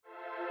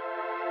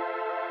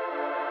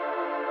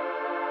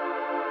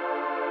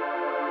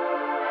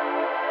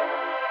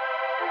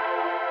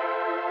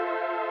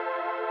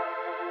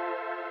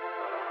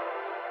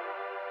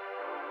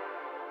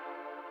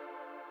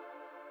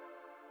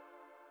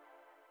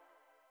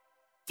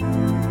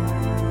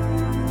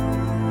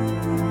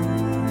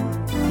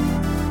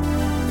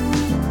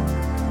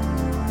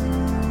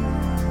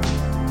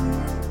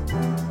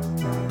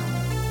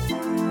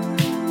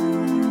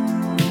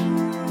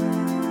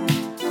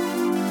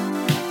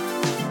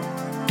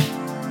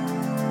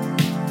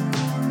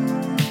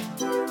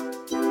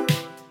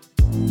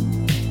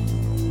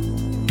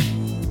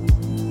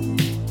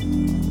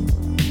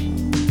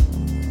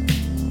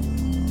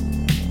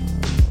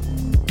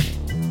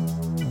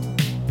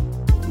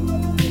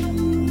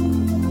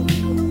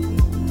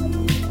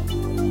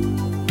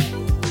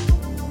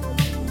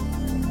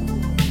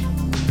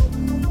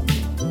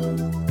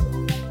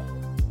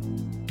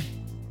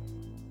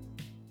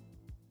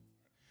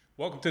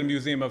Welcome to the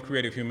Museum of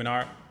Creative Human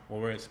Art, where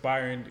we're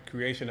inspiring the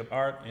creation of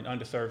art in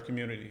underserved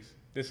communities.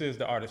 This is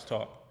the Artist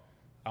Talk.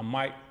 I'm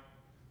Mike.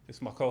 This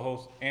is my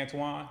co-host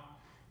Antoine,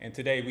 and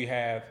today we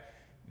have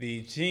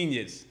the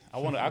genius.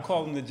 I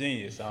call him the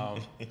genius.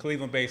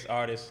 Cleveland-based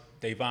artist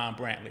Davon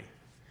Brantley.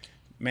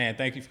 Man,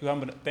 thank you for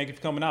coming. Thank you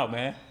for coming out,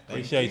 man.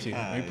 Appreciate you.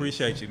 We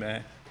appreciate you,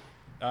 man.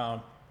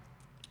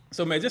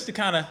 So, man, just to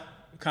kind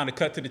of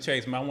cut to the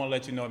chase, man, I want to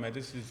let you know, man,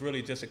 this is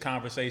really just a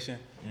conversation.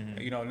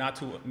 Mm-hmm. You know,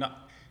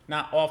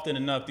 not often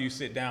enough do you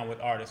sit down with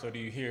artists or do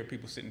you hear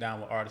people sitting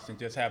down with artists and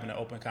just having an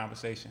open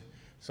conversation.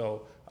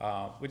 So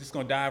we're just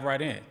going to dive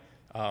right in.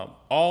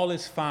 All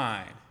is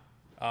fine.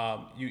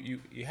 You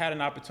had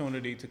an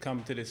opportunity to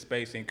come to this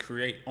space and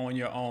create on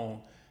your own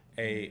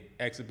a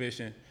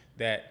exhibition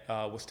that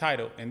was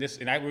titled, and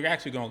we're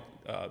actually going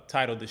to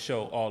title the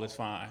show "All Is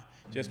Fine,"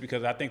 just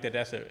because I think that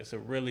it's a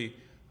really,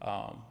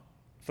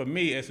 for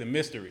me, it's a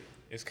mystery.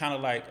 It's kind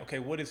of like, okay,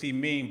 what does he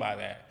mean by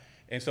that?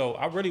 And so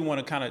I really want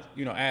to kind of,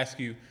 ask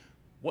you,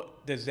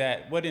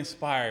 what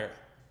inspired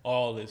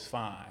 "All Is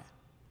Fine"?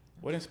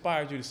 What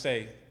inspired you to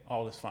say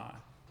 "All is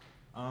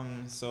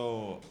fine"?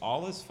 So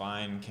 "All Is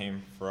Fine"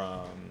 came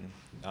from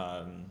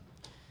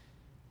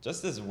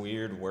just this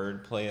weird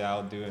wordplay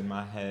I'll do in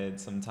my head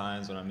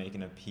sometimes when I'm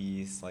making a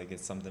piece. Like,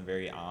 it's something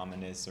very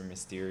ominous or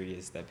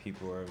mysterious that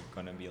people are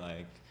gonna be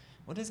like,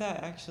 what does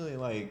that actually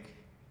like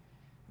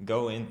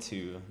go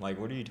into? Like,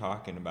 what are you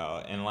talking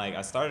about? And like,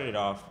 I started it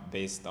off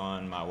based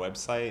on my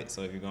website.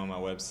 So if you go on my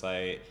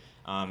website,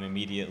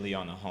 immediately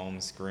on the home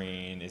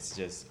screen, it's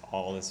just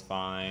 "All Is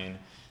Fine."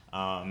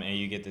 And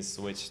you get to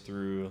switch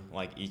through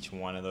like each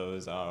one of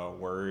those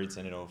words,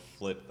 and it'll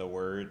flip the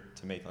word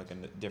to make like a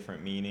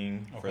different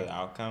meaning for the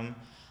outcome.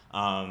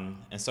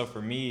 And so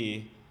for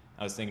me,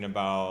 I was thinking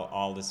about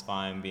 "all is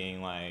fine"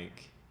 being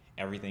like,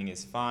 everything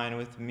is fine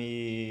with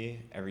me,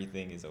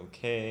 everything is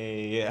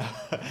okay,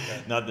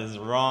 nothing's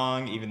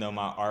wrong, even though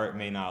my art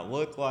may not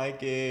look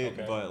like it,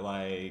 but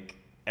like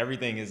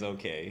everything is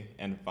okay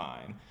and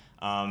fine.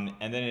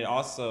 And then it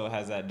also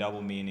has that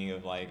double meaning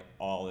of like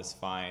all is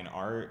fine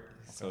art.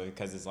 So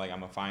because it's like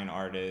I'm a fine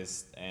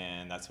artist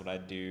and that's what I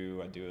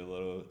do. I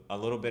do a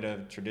little bit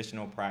of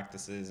traditional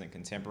practices and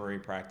contemporary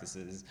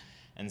practices.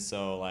 And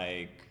so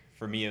like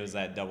for me it was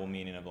that double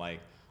meaning of like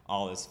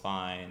all is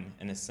fine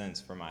in a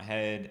sense for my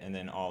head, and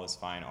then all is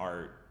fine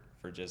art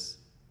for just,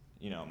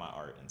 my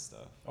art and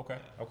stuff.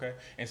 Okay.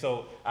 And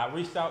so I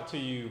reached out to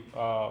you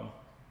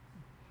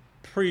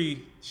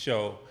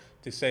pre-show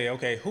to say,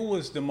 okay, who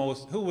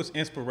was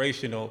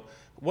inspirational?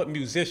 What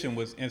musician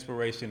was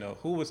inspirational?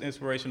 Who was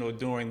inspirational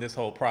during this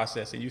whole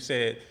process? And you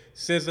said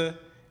SZA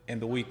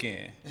and The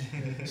Weeknd.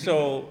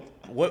 So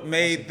what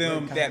made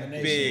them that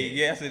big?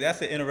 Yeah,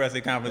 that's an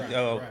interesting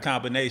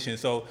combination.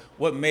 So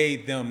what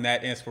made them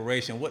that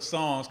inspiration? What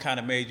songs kind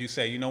of made you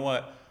say, you know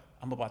what,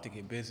 I'm about to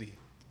get busy.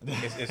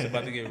 It's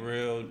about to get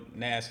real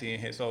nasty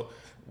in here. So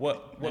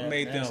what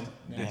made them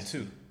the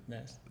two?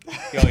 Nasty.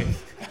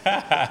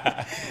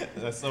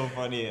 That's so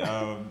funny.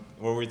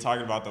 When we're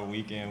talking about The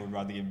Weeknd, we're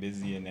about to get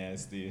busy and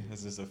nasty.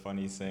 That's just a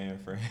funny saying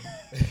for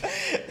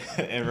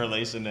in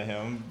relation to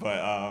him. But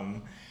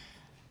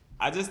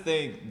I just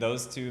think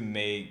those two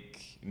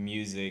make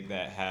music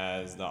that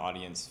has the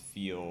audience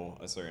feel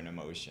a certain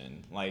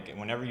emotion. Like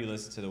whenever you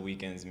listen to The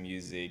Weeknd's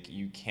music,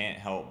 you can't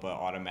help but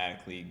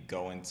automatically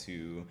go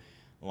into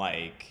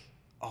like,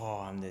 oh,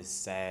 I'm this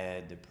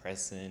sad,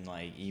 depressing,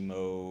 like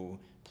emo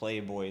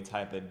playboy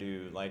type of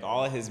dude. Like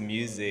all of his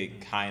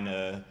music kind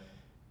of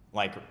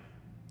like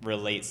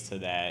relates to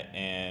that,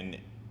 and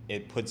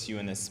it puts you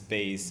in a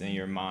space in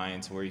your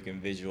mind to where you can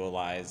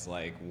visualize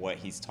like what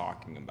he's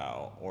talking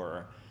about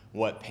or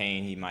what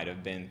pain he might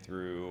have been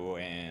through.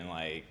 And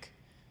like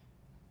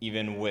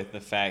even with the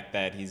fact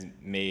that he's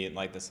made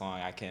like the song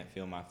 "I Can't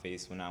Feel My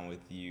Face When I'm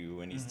With You,"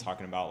 and he's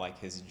talking about like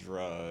his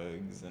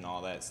drugs and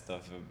all that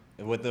stuff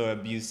with the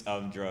abuse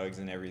of drugs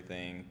and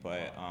everything.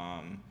 But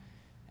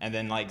and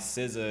then like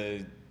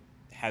SZA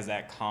has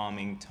that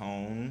calming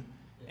tone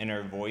in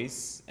her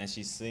voice, and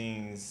she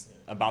sings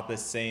about the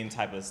same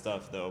type of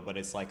stuff though, but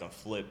it's like a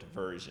flipped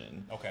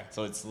version. Okay.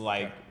 So it's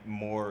like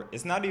more,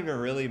 it's not even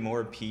really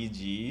more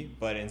PG,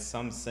 but in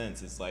some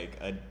sense it's like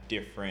a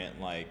different,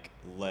 like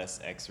less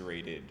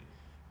X-rated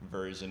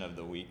version of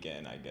The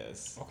Weeknd, I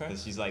guess. Okay.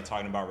 Because she's like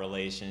talking about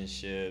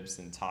relationships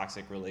and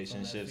toxic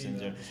relationships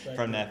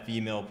from that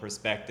female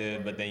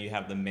perspective, but then you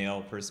have the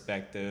male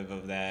perspective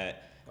of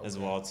that as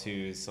well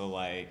too. So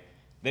like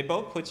they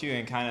both put you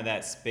in kind of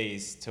that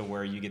space to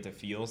where you get to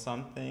feel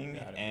something,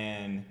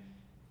 and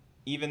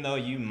even though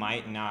you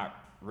might not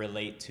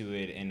relate to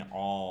it in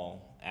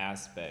all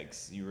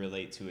aspects, you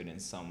relate to it in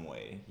some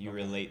way. You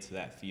relate to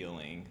that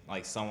feeling.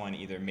 Like someone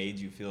either made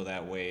you feel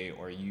that way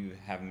or you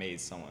have made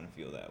someone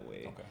feel that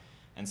way. Okay.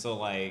 And so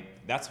like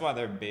that's why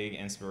they're big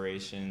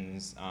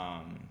inspirations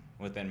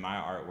within my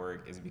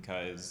artwork, is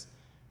because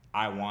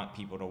I want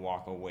people to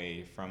walk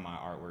away from my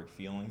artwork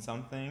feeling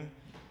something,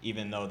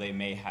 even though they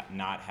may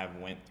not have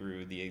went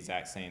through the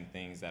exact same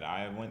things that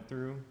I went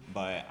through.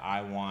 But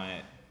I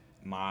want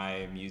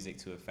my music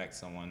to affect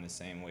someone the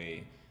same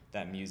way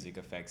that music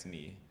affects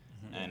me.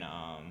 And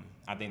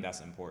I think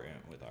that's important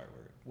with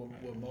artwork.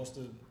 With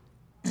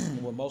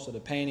most of the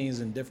paintings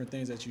and different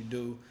things that you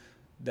do,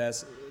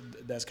 that's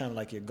kind of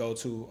like your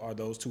go-to are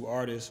those two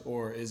artists,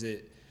 or is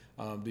it?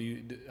 I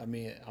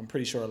mean, I'm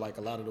pretty sure like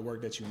a lot of the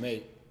work that you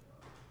make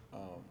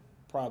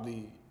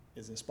probably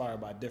is inspired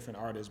by different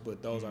artists,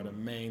 but those are the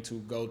main two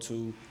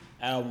go-to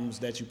albums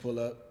that you pull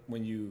up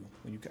when you.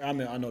 I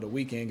mean, I know The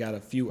Weeknd got a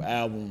few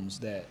albums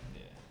that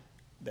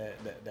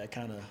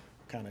kind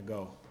of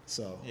go.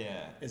 So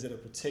is it a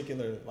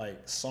particular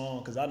like song?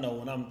 Because I know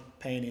when I'm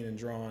painting and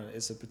drawing,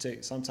 it's a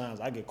particular. Sometimes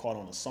I get caught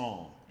on a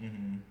song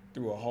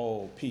through a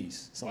whole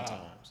piece.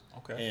 Sometimes.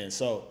 Wow. Okay. And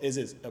so, is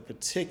it a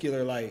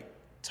particular like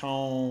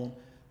tone,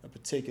 a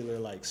particular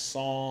like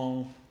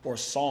song or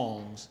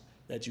songs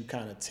that you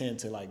kind of tend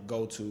to like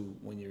go to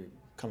when you're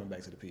coming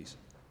back to the piece?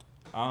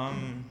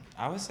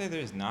 I would say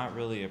there's not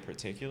really a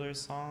particular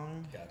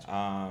song.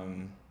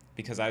 Gotcha.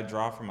 Because I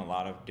draw from a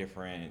lot of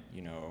different,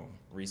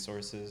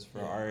 resources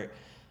for art.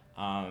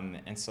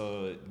 And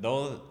so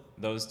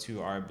those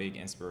two are big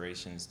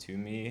inspirations to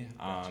me.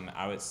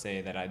 I would say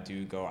that I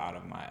do go out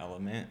of my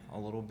element a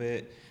little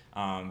bit,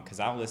 because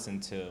I'll listen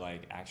to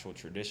like actual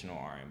traditional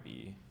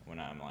R&B when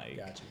I'm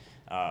like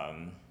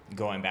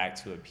going back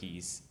to a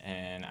piece,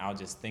 and I'll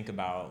just think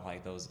about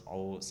like those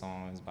old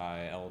songs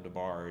by El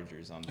DeBarge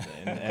or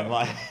something, and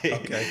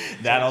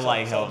like that'll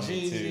like help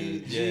me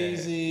too.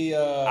 Jeezy.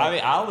 I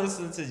mean, I'll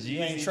listen to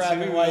Jeezy too,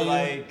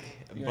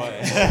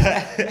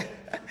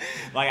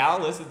 like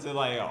I'll listen to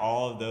like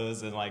all of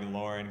those, and like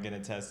Lauren can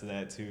attest to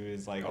that too.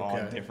 It's like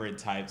all different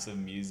types of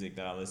music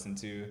that I listen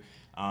to.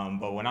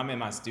 But when I'm in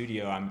my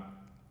studio,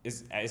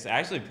 it's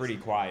actually pretty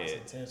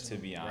quiet, to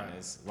be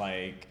honest.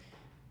 Like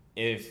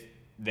if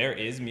there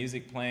is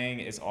music playing,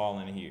 it's all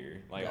in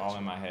here, like all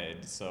in my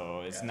head.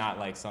 So it's not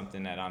like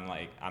something that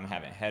I'm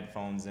having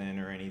headphones in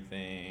or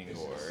anything,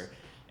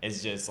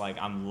 it's just like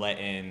I'm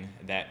letting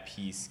that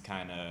piece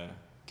kind of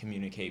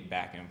communicate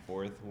back and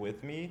forth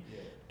with me,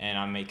 and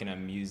I'm making a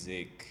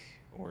music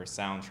or a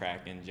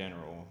soundtrack in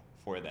general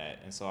for that.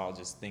 And so I'll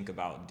just think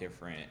about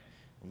different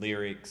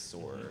lyrics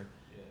or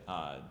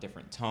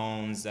different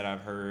tones that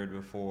I've heard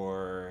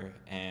before,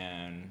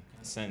 and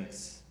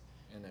since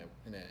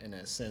in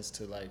that sense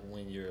to like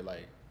when you're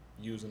like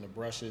using the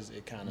brushes,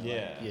 it kind of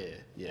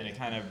and it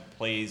kind of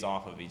plays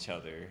off of each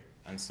other.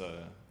 And so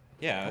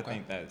I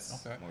think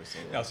that's more so.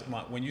 Now, so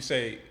when you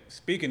say,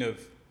 speaking of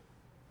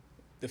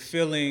the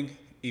feeling,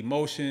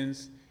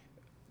 emotions,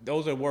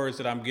 those are words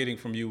that I'm getting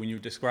from you when you're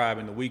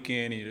describing The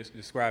Weeknd and you're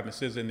describing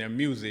SZA and their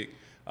music.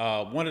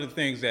 One of the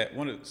things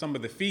some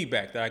of the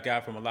feedback that I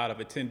got from a lot of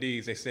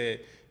attendees, they said,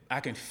 I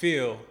can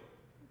feel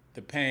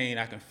the pain,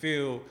 I can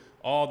feel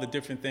all the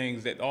different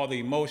things, all the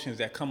emotions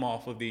that come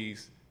off of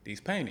these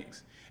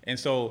paintings. And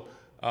so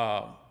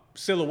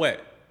Silhouette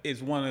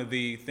is one of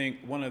the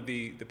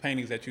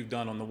paintings that you've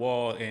done on the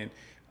wall. And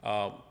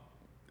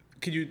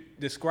could you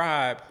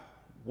describe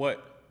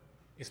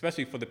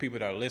especially for the people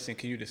that are listening,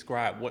 can you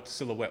describe what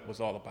Silhouette was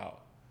all about?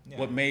 Yeah.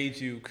 What made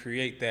you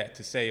create that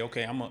to say,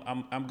 okay,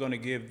 I'm going to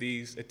give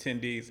these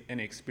attendees an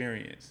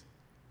experience?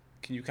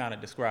 Can you kind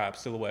of describe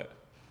Silhouette?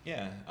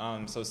 Yeah.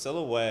 So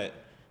Silhouette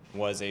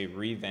was a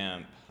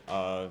revamp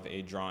of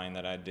a drawing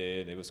that I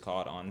did. It was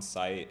called On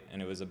Site,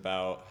 and it was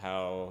about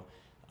how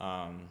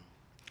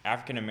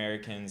African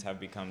Americans have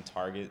become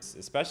targets,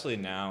 especially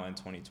now in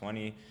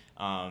 2020.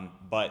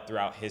 But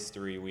throughout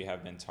history, we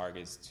have been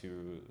targets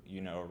to,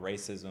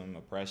 racism,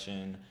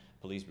 oppression,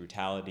 police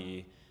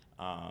brutality,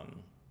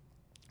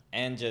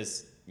 and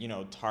just,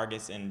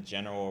 targets in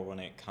general when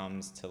it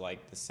comes to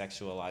like the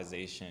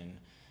sexualization,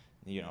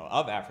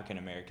 of African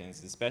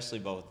Americans, especially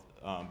both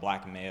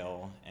Black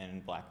male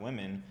and Black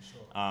women.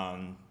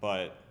 Sure.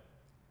 But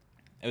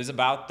it was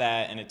about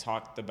that, and it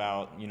talked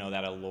about,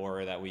 that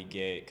allure that we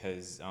get,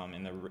 because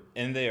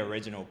in the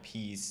original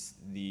piece,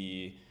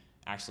 the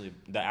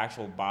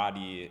actual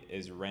body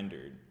is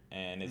rendered,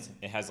 and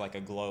it has like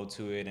a glow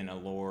to it and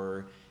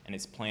allure, and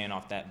it's playing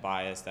off that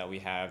bias that we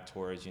have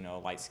towards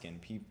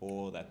light-skinned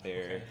people, that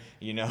they're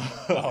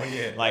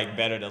like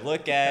better to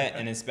look at.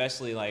 And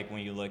especially like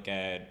when you look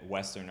at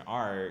Western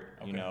art,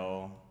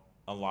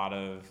 a lot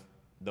of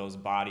those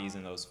bodies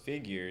and those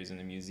figures in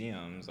the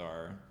museums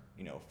are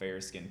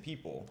fair-skinned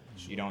people.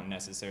 Sure. You don't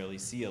necessarily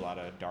see a lot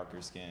of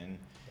darker-skinned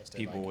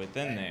people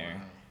within there.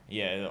 Wow.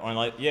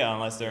 Yeah,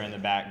 unless they're in the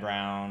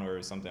background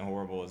or something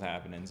horrible is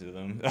happening to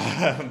them.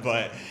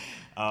 But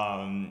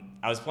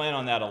I was playing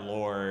on that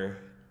allure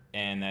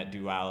and that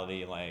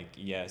duality. Like,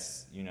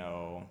 yes,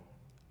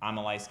 I'm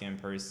a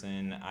light-skinned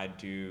person. I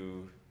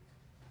do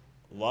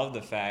love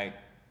the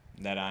fact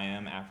that I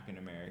am African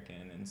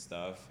American and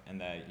stuff, and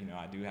that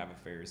I do have a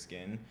fair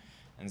skin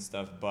and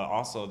stuff. But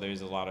also, there's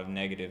a lot of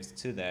negatives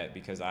to that,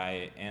 because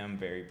I am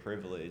very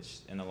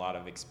privileged in a lot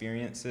of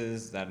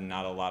experiences that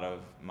not a lot of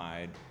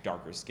my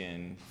darker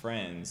skinned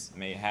friends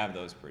may have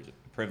those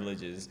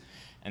privileges.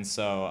 And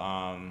so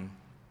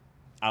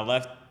I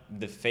left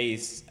the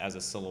face as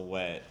a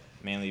silhouette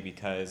mainly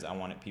because I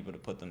wanted people to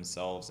put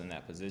themselves in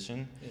that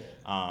position.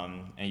 Yeah.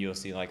 And you'll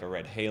see like a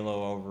red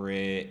halo over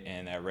it,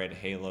 and that red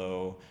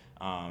halo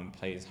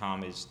pays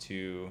homage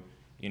to,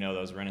 you know,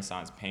 those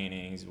Renaissance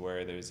paintings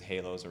where there's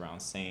halos around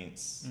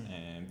saints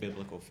and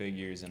biblical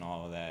figures and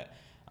all of that,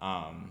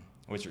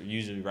 which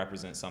usually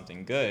represents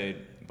something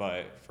good.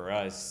 But for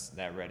us,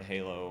 that red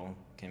halo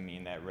can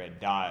mean that red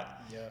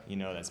dot, you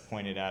know, that's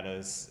pointed at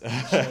us.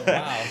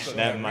 Wow, so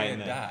that might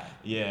red dot.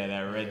 Yeah,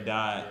 that red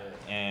dot.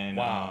 Yeah. And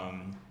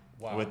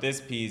Wow. with this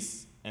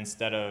piece,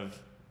 instead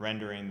of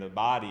rendering the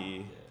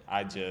body,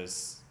 I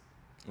just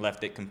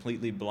left it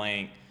completely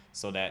blank,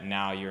 so that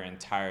now you're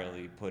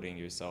entirely putting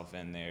yourself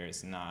in there.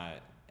 It's not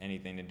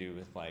anything to do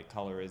with like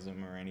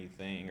colorism or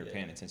anything, or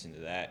paying attention to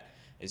that.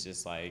 It's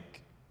just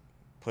like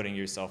putting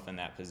yourself in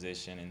that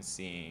position and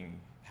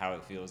seeing how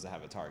it feels to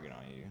have a target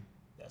on you.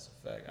 That's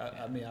a fact.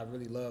 I mean, I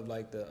really love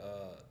like the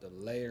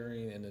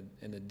layering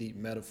and the deep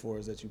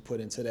metaphors that you put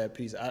into that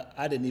piece.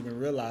 I didn't even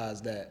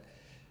realize that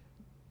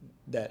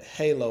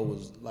halo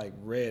was like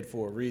red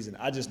for a reason.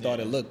 I just thought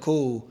it looked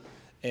cool,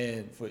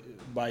 and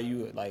by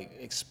you like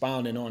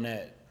expounding on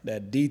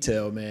that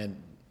detail,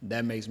 man,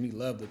 that makes me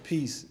love the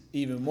piece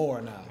even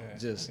more now.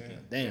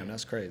 Damn,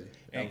 that's crazy.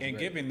 And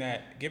given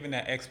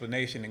that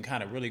explanation and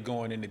kind of really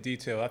going into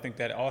detail, I think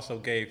that also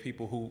gave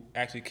people who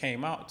actually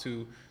came out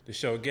to the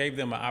show, gave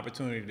them an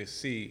opportunity to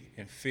see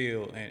and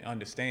feel and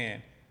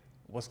understand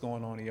what's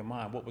going on in your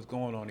mind, what was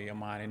going on in your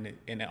mind,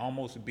 and it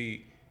almost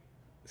be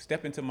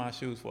step into my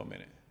shoes for a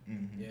minute.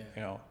 Mm-hmm. Yeah.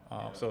 You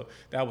know, so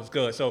that was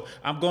good. So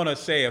I'm gonna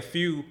say a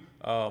few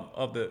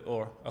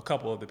a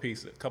couple of the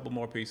pieces, a couple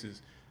more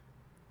pieces.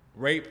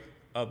 Rape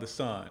of the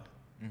Sun.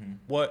 Mm-hmm.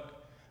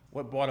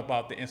 What brought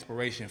about the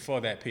inspiration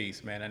for that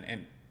piece, man?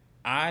 And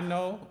I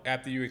know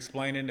after you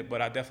explaining it,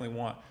 but I definitely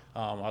want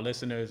our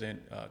listeners and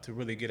to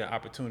really get an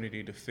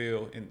opportunity to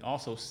feel and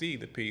also see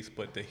the piece,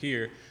 but to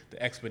hear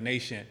the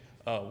explanation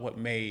of what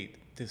made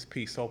this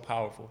piece so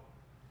powerful.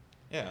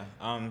 Yeah.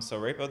 So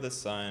Rape of the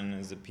Sun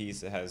is a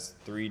piece that has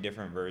 3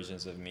 different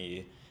versions of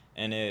me.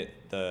 In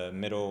it, the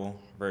middle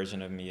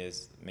version of me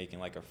is making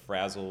like a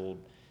frazzled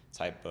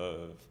type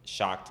of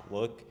shocked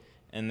look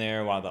in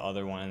there, while the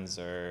other ones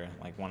are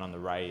like, one on the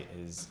right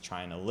is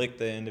trying to lick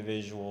the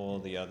individual,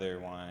 the other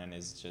one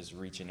is just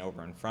reaching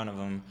over in front of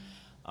them.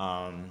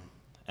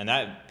 And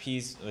that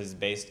piece was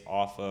based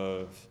off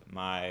of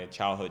my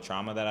childhood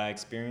trauma that I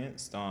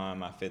experienced on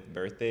my 5th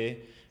birthday,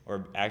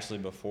 or actually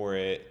before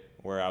it,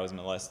 where I was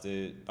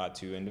molested by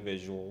 2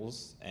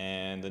 individuals.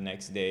 And the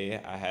next day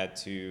I had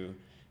to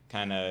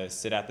kind of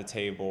sit at the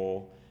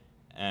table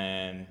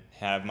and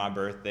have my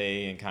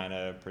birthday and kind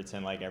of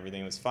pretend like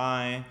everything was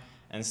fine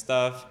and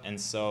stuff. And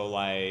so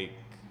like,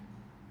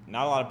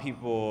 not a lot of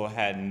people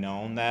had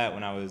known that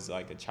when I was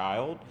like a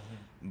child,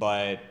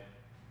 but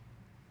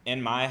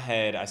in my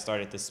head, I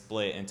started to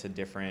split into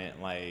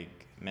different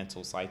like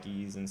mental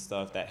psyches and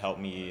stuff that helped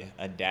me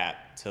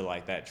adapt to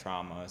like that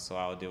trauma. So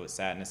I would deal with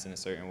sadness in a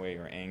certain way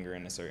or anger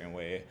in a certain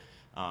way,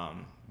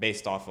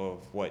 based off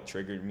of what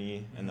triggered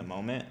me in the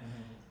moment.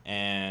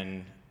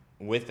 And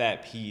with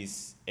that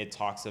piece, it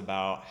talks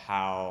about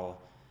how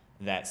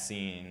that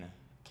scene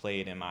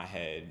played in my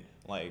head,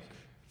 like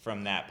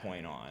from that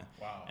point on.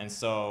 Wow. And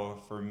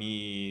so for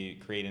me,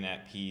 creating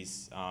that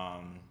piece,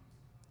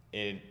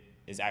 it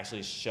is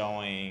actually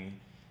showing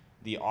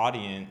the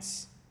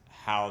audience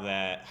how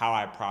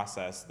I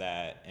process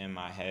that in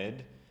my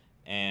head,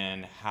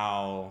 and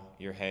how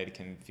your head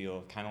can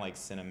feel kind of like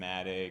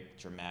cinematic,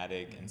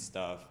 dramatic and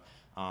stuff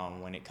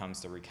when it comes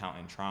to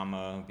recounting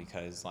trauma,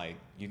 because like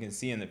you can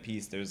see in the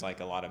piece there's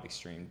like a lot of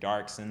extreme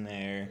darks in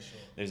there. Sure.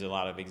 There's a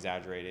lot of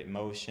exaggerated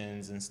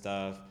emotions and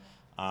stuff,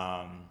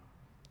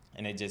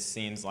 and it just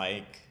seems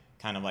like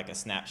kind of like a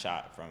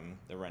snapshot from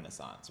the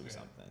Renaissance or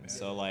something. Yeah.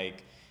 So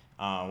like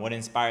what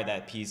inspired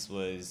that piece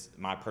was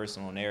my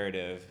personal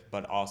narrative,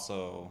 but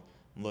also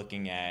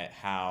looking at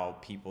how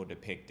people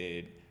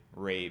depicted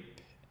rape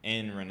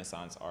in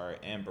Renaissance art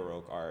and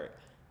Baroque art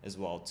as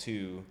well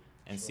too,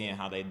 and seeing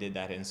how they did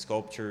that in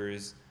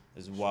sculptures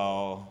as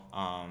well.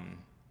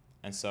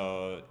 And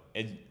so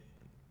it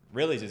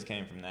really just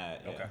came from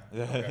that.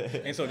 Yeah.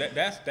 Okay. And so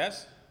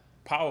that's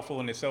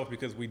powerful in itself,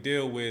 because we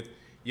deal with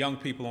young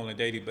people on a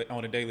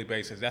daily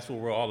basis. That's what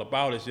we're all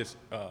about, is just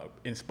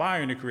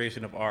inspiring the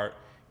creation of art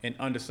in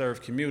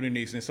underserved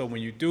communities. And so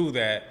when you do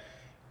that,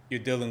 you're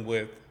dealing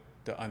with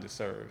the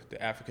underserved,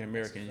 the African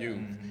American youth.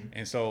 Mm-hmm.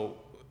 And so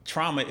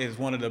trauma is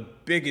one of the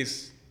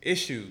biggest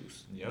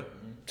issues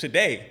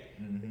today.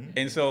 Mm-hmm.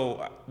 And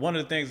so one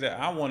of the things that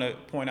I want to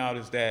point out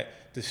is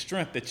that the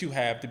strength that you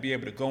have to be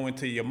able to go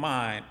into your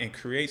mind and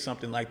create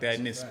something like that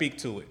and then speak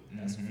to it.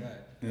 That's a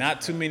fact.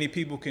 Not too many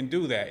people can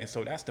do that. And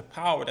so that's the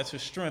power, that's the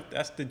strength,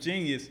 that's the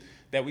genius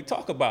that we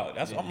talk about.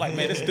 That's what I'm like,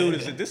 man, this dude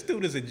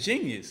is a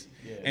genius.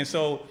 Yeah. And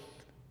so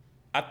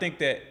I think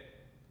that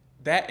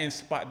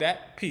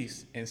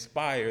piece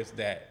inspires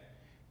that.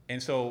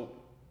 And so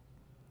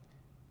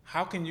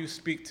how can you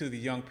speak to the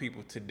young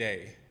people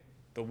today,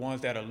 the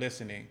ones that are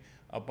listening,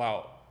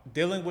 about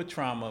dealing with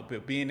trauma,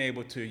 but being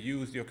able to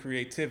use your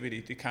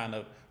creativity to kind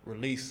of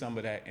release some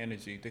of that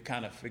energy, to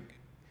kind of,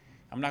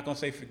 I'm not gonna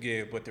say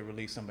forgive, but to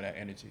release some of that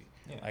energy.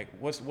 Yeah. Like,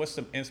 what's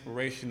some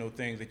inspirational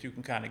things that you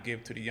can kind of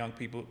give to the young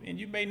people, and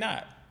you may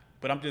not,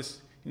 but I'm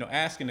just,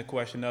 asking the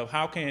question of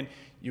how can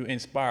you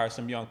inspire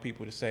some young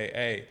people to say,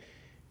 hey,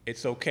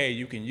 it's okay,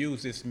 you can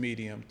use this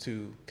medium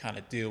to kind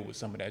of deal with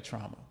some of that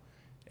trauma.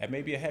 That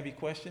may be a heavy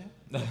question,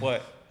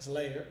 but It's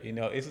layered.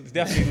 it's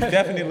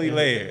definitely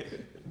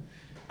layered.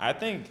 I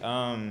think,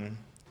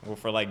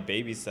 for like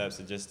baby steps,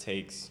 it just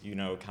takes,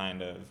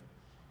 kind of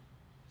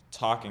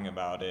talking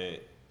about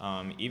it,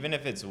 even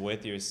if it's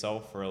with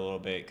yourself for a little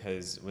bit.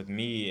 Because with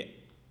me,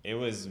 it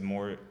was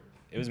more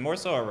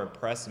so a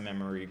repressed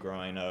memory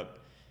growing up,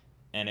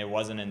 and it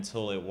wasn't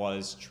until it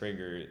was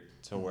triggered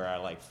to where I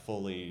like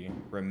fully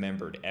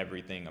remembered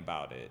everything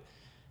about it.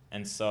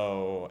 And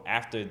so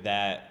after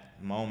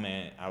that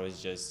moment, I was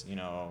just,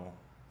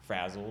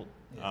 frazzled.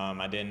 Yeah.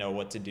 I didn't know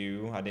what to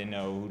do. I didn't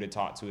know who to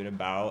talk to it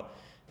about.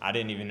 I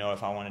didn't even know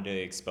if I wanted to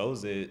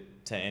expose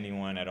it to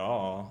anyone at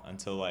all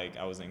until like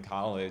I was in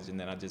college, and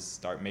then I just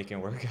start making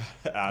work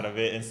out of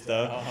it and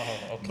stuff.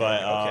 Oh, okay.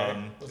 But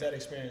okay. Was that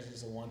experience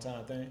just a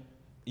one-time thing?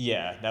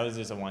 yeah, that was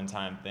just a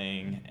one-time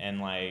thing.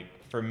 And like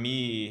for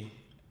me,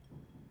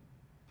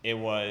 it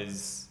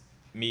was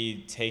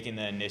me taking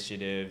the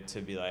initiative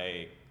to be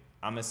like,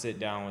 I'm gonna sit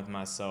down with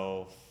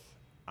myself.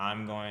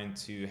 I'm going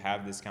to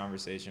have this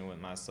conversation with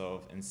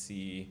myself and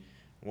see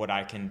what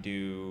I can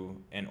do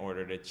in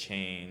order to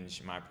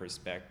change my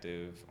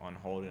perspective on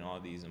holding all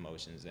these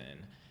emotions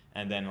in.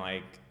 And then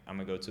like, I'm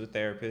gonna go to a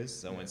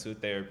therapist. I went to a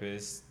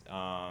therapist.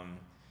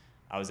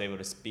 I was able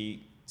to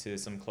speak to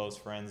some close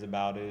friends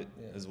about it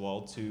as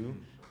well too,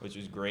 which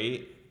was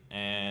great.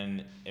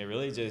 And it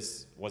really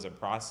just was a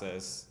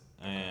process.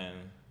 And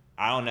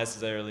I don't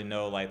necessarily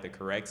know like the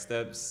correct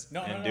steps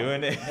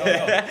doing it. No,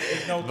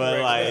 there's no but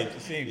correct like, steps,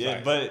 it seems yeah,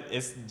 like. but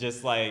it's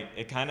just like,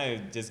 it kind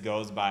of just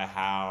goes by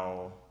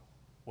how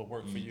What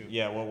worked for you?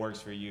 Yeah, what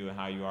works for you and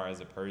how you are as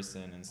a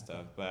person and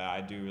stuff. But I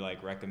do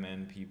like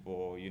recommend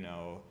people,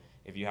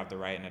 if you have to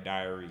write in a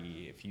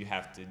diary, if you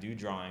have to do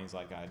drawings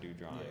like I do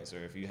drawings,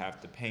 or if you have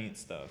to paint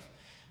stuff,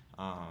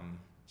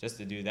 just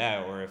to do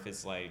that. Or if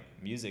it's like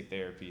music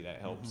therapy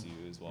that helps you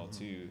as well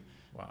too,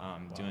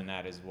 doing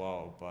that as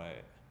well.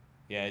 But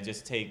yeah, it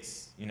just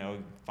takes,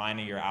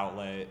 finding your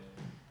outlet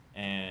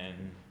and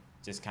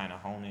just kind of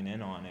honing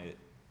in on it.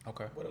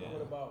 Okay. What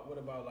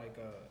about like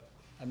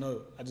I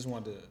know I just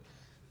wanted to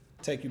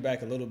take you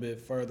back a little bit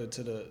further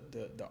to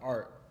the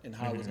art and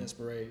how it was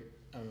inspired.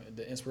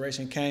 The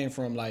inspiration came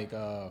from like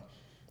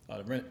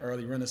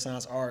early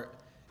Renaissance art,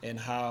 and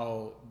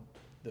how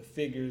the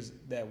figures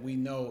that we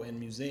know in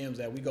museums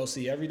that we go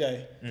see every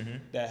day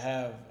that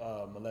have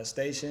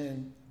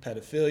molestation,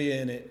 pedophilia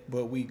in it,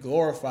 but we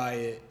glorify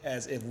it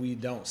as if we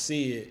don't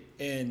see it.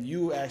 And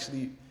you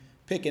actually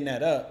picking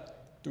that up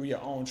through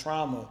your own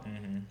trauma,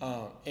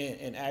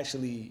 and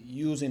actually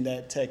using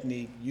that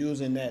technique,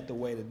 using that the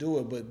way to do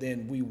it. But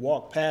then we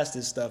walk past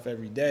this stuff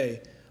every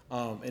day,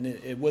 and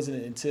it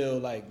wasn't until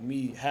like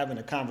me having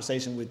a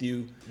conversation with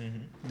you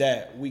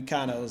that we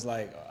kind of was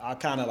like, I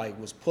kind of like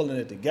was pulling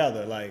it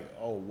together, like,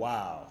 oh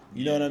wow,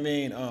 you know what I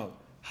mean?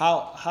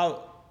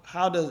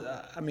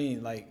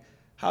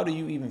 How do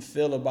you even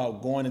feel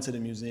about going into the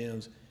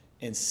museums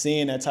and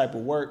seeing that type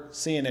of work,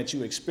 seeing that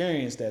you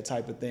experienced that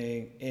type of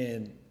thing,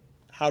 and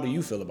how do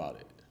you feel about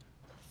it?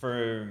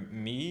 For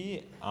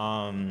me,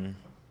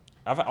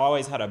 I've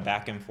always had a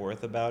back and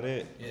forth about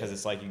it, because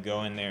it's like you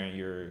go in there and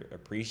you're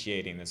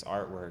appreciating this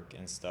artwork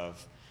and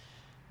stuff.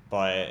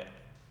 But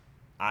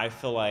I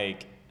feel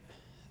like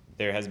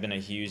there has been a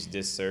huge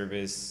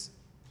disservice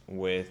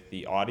with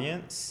the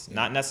audience,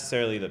 not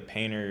necessarily the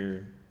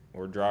painter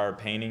or drawer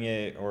painting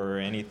it or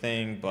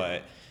anything,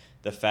 but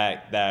the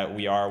fact that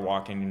we are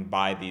walking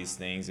by these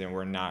things and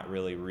we're not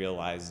really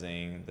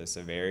realizing the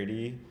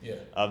severity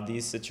of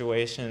these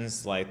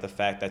situations. Like the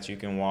fact that you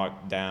can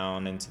walk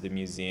down into the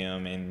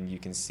museum and you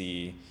can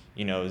see,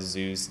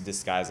 Zeus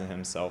disguising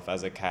himself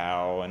as a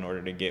cow in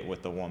order to get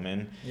with the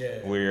woman.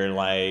 We're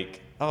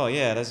like, oh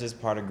yeah, that's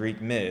just part of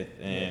Greek myth.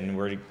 And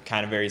we're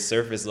kind of very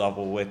surface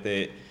level with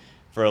it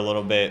for a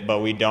little bit, but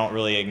we don't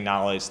really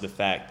acknowledge the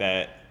fact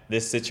that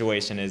this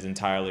situation is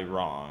entirely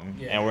wrong.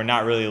 And we're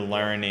not really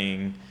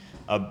learning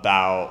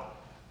about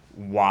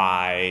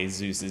why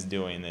Zeus is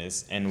doing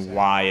this and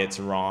why it's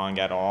wrong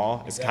at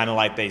all. It's kind of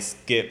like they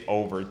skip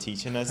over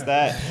teaching us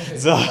that.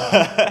 So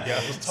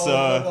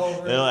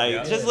they're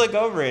like, just look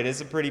over it.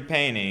 It's a pretty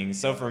painting.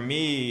 So for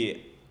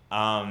me,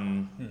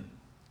 I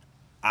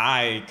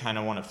kind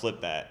of want to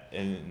flip that.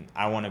 And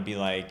I want to be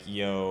like,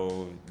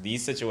 yo,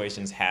 these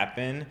situations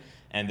happen,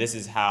 and this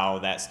is how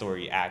that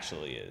story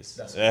actually is.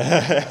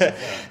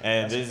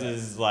 And this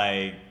is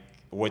like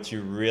what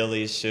you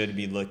really should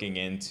be looking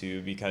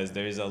into, because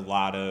there's a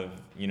lot of,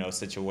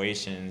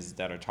 situations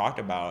that are talked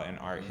about in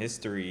art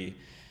history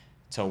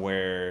to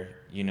where,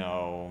 you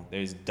know,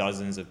 there's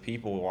dozens of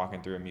people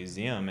walking through a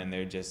museum and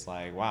they're just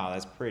like, wow,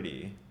 that's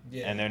pretty.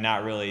 Yeah. And they're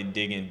not really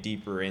digging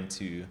deeper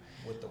into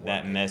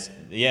that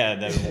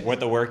what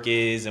the work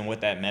is and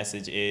what that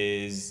message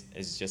is.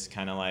 It's just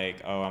kind of like,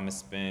 oh, I'm gonna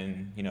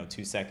spend, you know,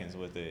 2 seconds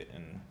with it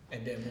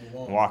and then move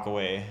on, walk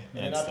away.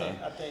 And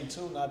I think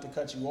too, not to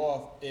cut you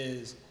off,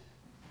 is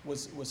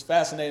what's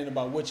fascinating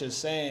about what you're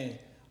saying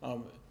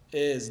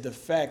is the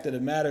fact of the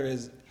matter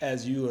is,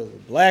 as you as a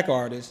black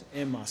artist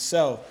and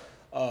myself,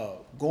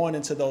 going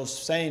into those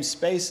same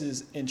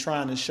spaces and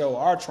trying to show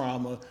our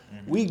trauma,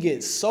 we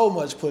get so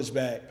much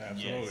pushback.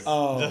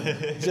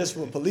 Absolutely. Just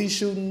for police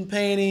shooting,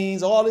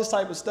 paintings, all this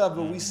type of stuff,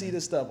 but we see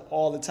this stuff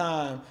all the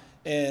time.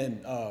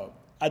 And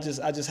I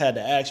just had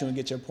to ask you and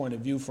get your point of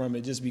view from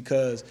it, just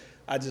because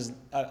I just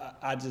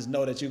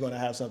know that you're going to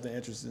have something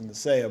interesting to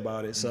say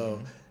about it.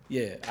 So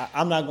yeah,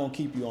 I'm not going to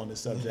keep you on this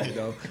subject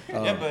though.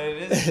 Yeah, but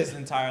it is just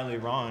entirely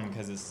wrong,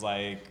 because it's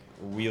like,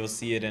 we'll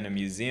see it in a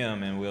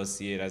museum and we'll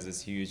see it as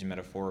this huge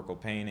metaphorical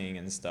painting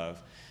and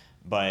stuff.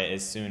 But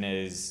as soon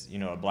as, you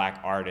know, a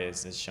black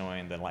artist is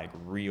showing the like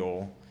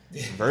real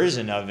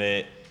version of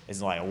it,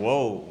 it's like,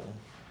 whoa,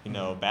 you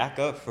know, back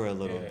up for a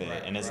little bit.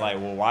 Right, and it's like,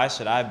 well, why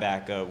should I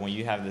back up when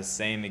you have the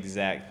same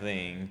exact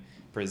thing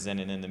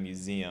presented in the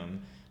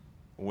museum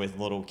with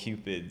little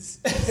cupids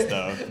and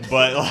stuff?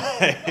 But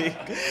like,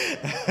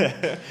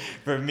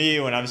 for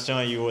me, when I'm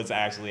showing you what's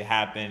actually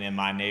happened in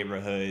my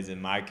neighborhoods,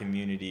 in my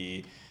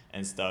community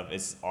and stuff,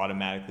 it's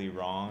automatically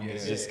wrong.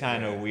 It's just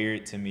kind of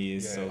weird to me.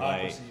 So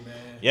like,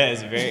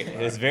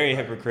 it's very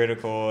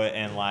hypocritical.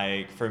 And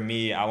like, for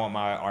me, I want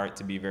my art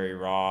to be very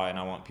raw, and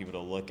I want people to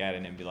look at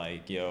it and be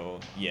like, yo,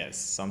 yes,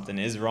 something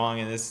is wrong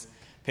in this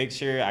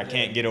picture. I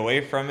can't get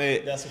away from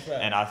it. That's a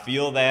fact. And I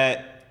feel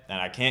that. And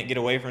I can't get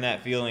away from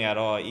that feeling at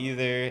all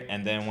either.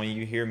 And then when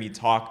you hear me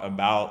talk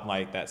about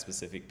like that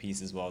specific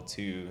piece as well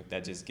too,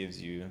 that just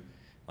gives you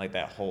like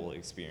that whole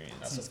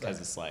experience.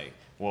 Because it's like,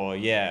 well,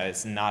 yeah,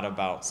 it's not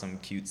about some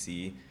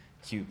cutesy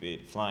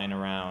Cupid flying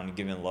around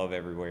giving love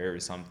everywhere or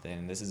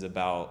something. This is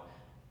about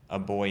a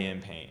boy in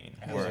pain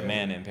or a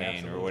man in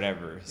pain or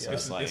whatever. So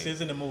it's like, this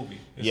isn't a movie.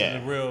 This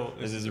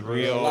is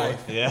real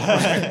life.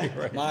 Yeah.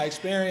 Right. My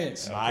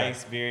experience. My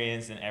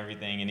experience and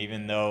everything. And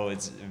even though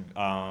it's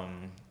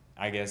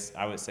I guess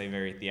I would say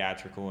very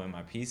theatrical in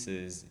my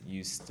pieces,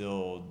 you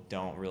still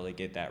don't really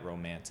get that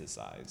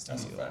romanticized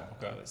That's feel. a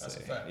fact. I would That's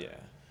say. a fact. Yeah.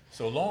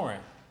 So Lauren,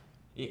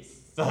 Yes.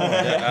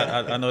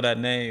 I know that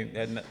name.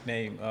 That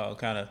name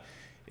kind of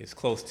is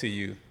close to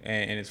you,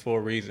 and it's for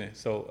a reason.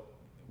 So,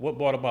 what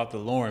brought about the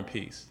Lauren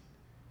piece?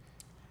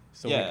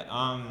 So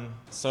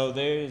so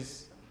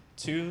there's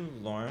 2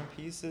 Lauren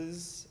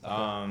pieces.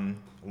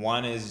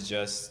 One is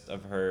just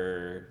of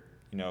her,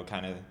 you know,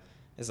 kind of.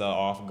 It's an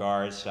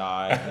off-guard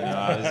shot. You know,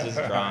 I was just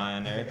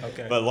drawing her.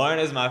 Okay. But Lauren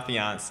is my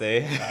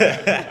fiance. All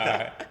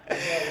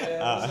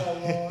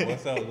right.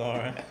 What's up,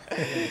 Lauren?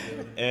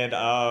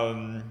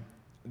 And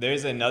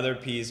there's another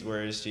piece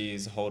where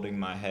she's holding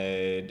my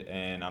head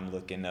and I'm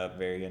looking up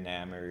very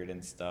enamored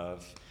and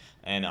stuff.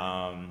 And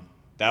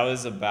that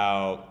was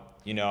about,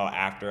 you know,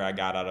 after I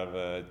got out of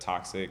a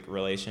toxic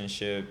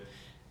relationship.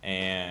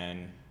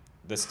 And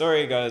the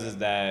story goes is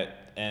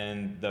that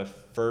in the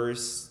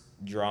first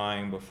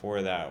drawing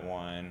before that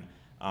one,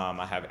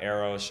 I have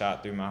arrows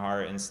shot through my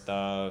heart and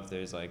stuff.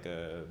 There's like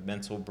a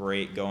mental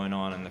break going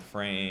on in the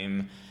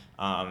frame.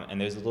 And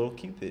there's a little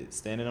Cupid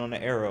standing on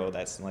the arrow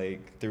that's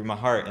like through my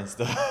heart and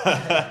stuff.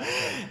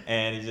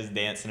 And he's just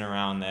dancing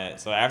around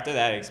that. So after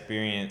that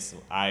experience,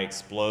 I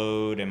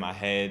explode and my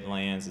head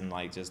lands in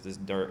like just this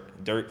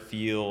dirt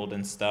field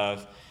and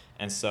stuff.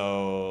 And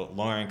so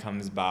Lauren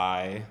comes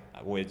by,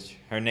 which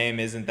her name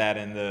isn't that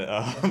in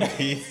the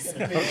piece,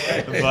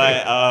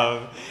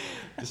 but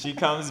she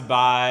comes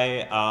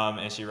by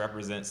and she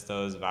represents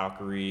those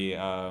Valkyrie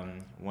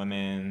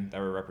women that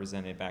were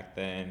represented back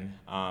then.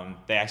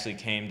 They actually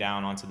came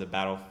down onto the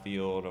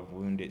battlefield of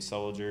wounded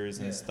soldiers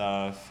and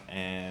stuff,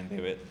 and they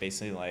would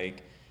basically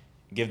like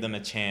give them a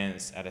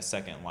chance at a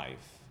second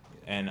life.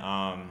 And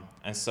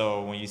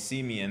so when you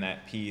see me in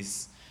that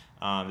piece,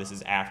 this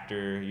is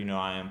after, you know,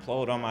 I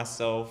implode on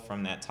myself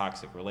from that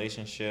toxic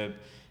relationship,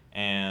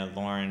 and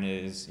Lauren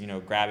is, you know,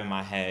 grabbing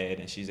my head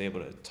and she's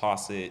able to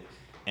toss it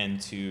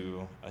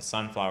into a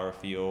sunflower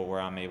field where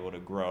I'm able to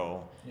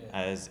grow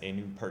as a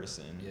new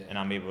person, and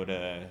I'm able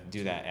to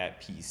do that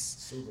at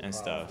peace and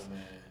stuff.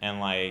 Man. And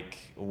like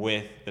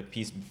with the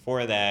piece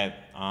before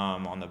that,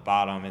 on the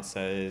bottom it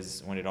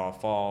says, "When it all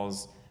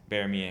falls,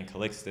 bury me in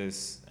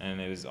Calixtus,"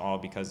 and it was all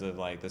because of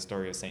like the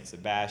story of Saint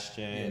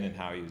Sebastian and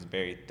how he was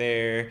buried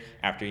there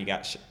after he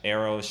got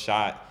arrows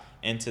shot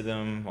into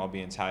them while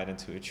being tied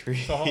into a tree.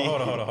 So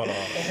hold on.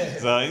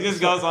 So it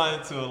just goes on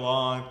into a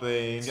long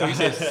thing. So you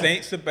said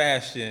Saint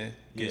Sebastian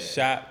gets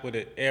shot with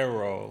an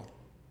arrow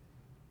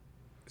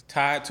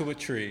tied to a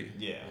tree.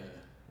 Yeah.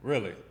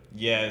 Really?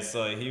 Yeah,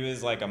 so he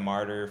was like a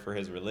martyr for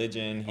his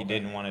religion. He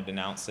didn't want to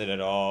denounce it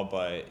at all,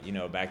 but you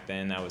know, back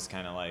then that was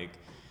kind of like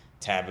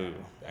taboo,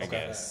 I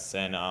guess.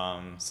 And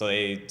so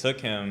they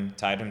took him,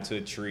 tied him to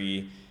a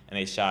tree, and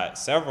they shot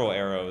several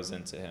arrows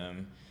into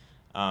him,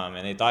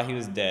 and they thought he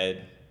was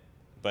dead,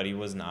 but he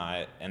was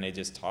not, and they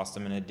just tossed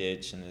him in a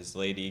ditch, and this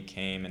lady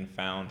came and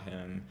found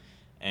him,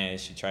 and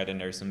she tried to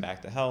nurse him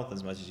back to health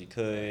as much as she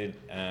could,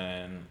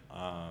 and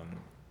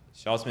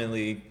she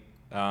ultimately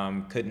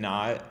could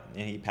not,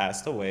 and he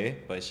passed away,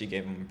 but she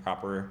gave him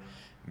proper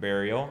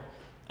burial.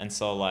 And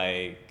so,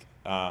 like,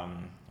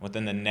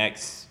 within the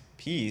next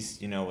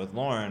piece, you know, with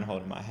Lauren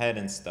holding my head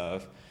and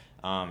stuff,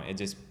 it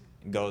just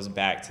goes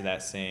back to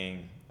that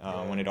saying,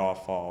 when it all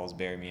falls,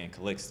 bury me in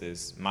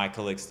Calixtus. My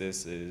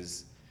Calixtus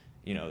is,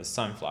 you know, the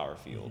sunflour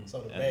field.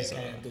 So the bay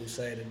came through,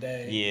 say the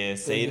day. Yeah,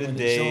 say the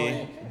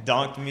day,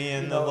 dunked me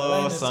in the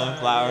little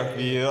sunflower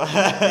field.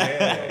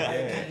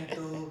 Came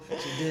through,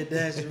 she did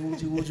that, she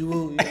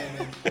woo.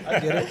 I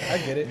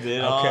get it.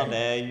 Did all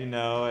that, you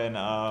know,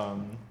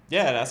 and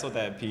yeah, that's what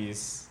that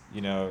piece,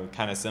 you know,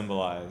 kind of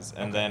symbolized.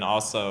 And then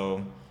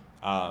also,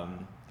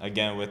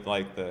 again, with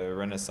like the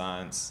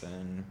Renaissance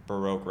and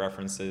Baroque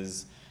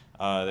references,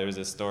 there was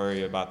a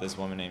story about this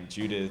woman named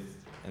Judith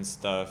and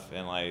stuff,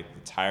 and like the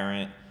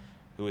tyrant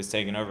who was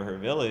taking over her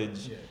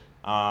village.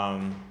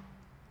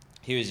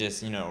 He was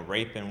just, you know,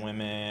 raping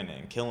women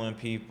and killing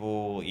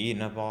people,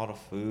 eating up all the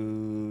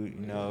food,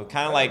 you know,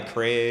 kind of like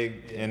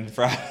Craig in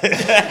Friday.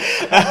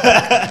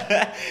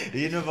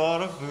 Eating up all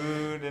the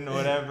food and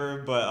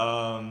whatever.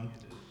 But,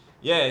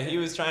 yeah, he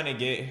was trying to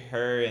get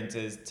her into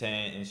his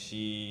tent, and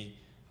she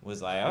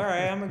was like, all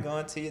right, I'm going to go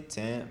into your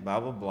tent, blah,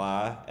 blah,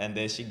 blah. And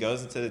then she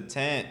goes into the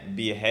tent,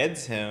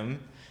 beheads him,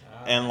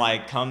 and,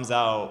 like, comes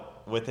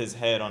out with his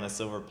head on a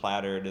silver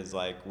platter. It is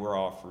like, we're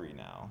all free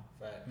now,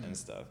 and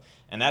stuff.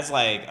 And that's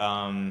like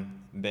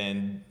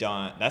been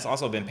done. That's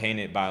also been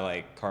painted by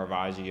like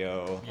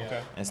Caravaggio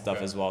and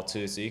stuff as well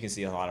too. So you can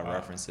see a lot of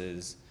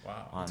references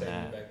on Take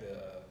that. me back to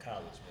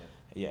college,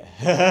 man.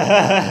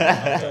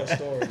 Yeah. Tell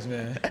stories,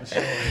 man. For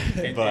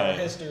sure. But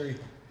history.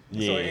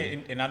 So,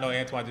 and I know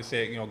Antoine just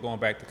said, you know, going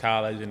back to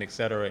college and et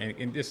cetera,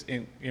 and just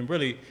and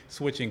really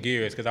switching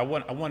gears, because I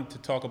wanted to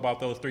talk about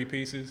those three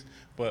pieces,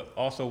 but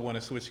also want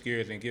to switch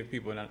gears and give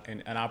people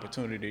an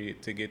opportunity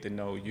to get to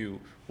know you,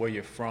 where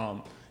you're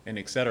from, and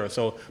et cetera.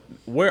 So,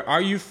 where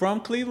are you from?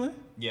 Cleveland?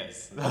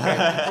 Yes.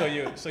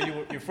 Okay. So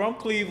you're from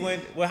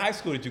Cleveland. What high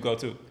school did you go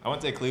to? I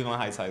went to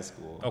Cleveland Heights High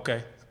School.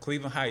 Okay,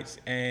 Cleveland Heights.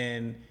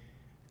 And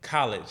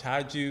college.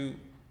 How'd you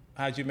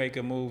make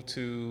a move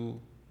to?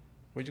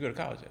 Where'd you go to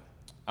college at?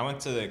 I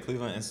went to the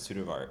Cleveland Institute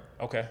of Art.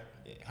 Okay.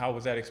 How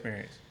was that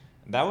experience?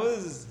 That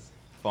was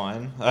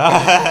fun.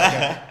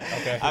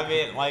 Okay. I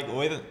mean, like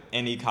with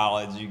any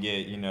college, you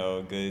get, you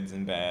know, goods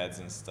and bads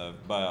and stuff.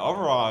 But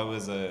overall, it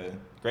was a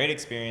great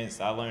experience.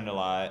 I learned a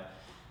lot.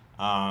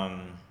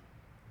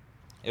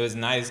 It was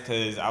nice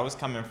because I was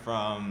coming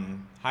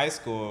from high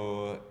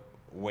school,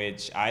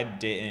 which I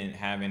didn't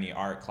have any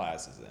art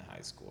classes in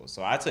high school.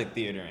 So I took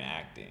theater and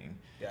acting.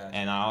 Gotcha.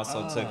 And I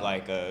also took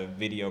like a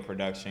video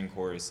production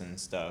course and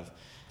stuff.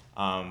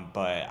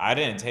 But I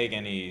didn't take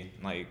any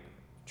like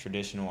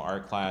traditional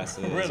art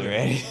classes or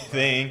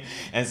anything.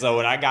 And so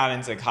when I got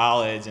into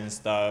college and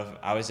stuff,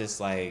 I was just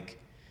like,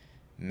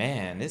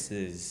 man, this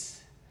is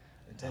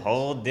a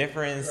whole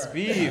different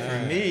speed for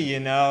me, you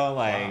know?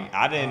 Like,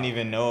 I didn't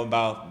even know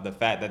about the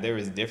fact that there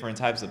was different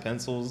types of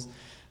pencils.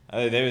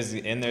 They was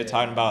in there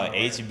talking about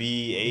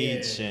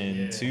HB,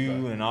 and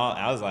 2 and all.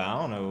 I was like, I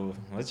don't know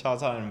what y'all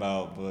talking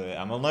about, but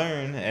I'm going to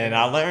learn. And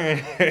I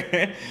learned.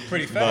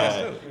 Pretty fast,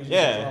 too.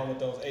 Yeah. Wrong with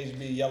those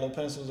HB yellow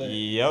pencils?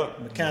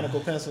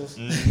 Mechanical pencils?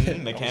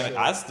 Mm-hmm.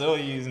 I still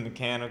use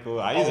mechanical.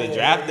 I use a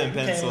drafting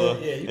pencil.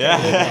 You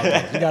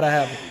got to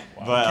have it.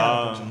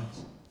 But,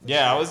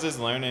 yeah, I was just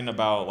learning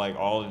about, like,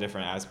 all the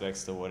different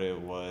aspects to what it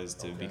was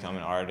to become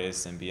an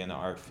artist and be in the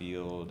art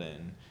field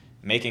and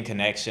making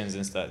connections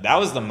and stuff. That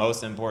was the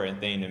most important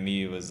thing to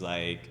me, was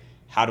like,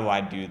 how do I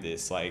do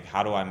this? Like,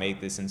 how do I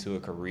make this into a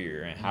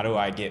career? And how do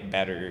I get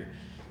better,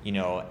 you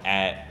know,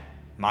 at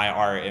my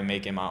art and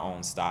making my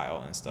own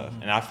style and stuff?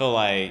 And I feel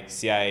like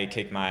CIA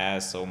kicked my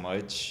ass so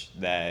much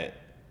that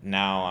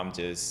now I'm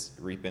just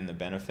reaping the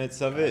benefits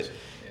of it.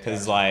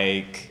 Because,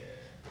 like,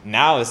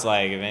 now it's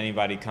like, if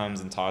anybody comes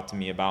and talk to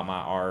me about my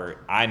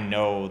art, I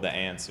know the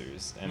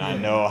answers. And I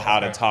know how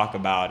to talk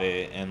about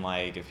it. And,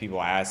 like, if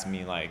people ask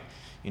me, like,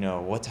 you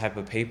know, what type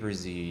of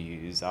papers do you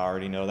use? I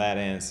already know that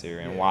answer,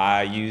 and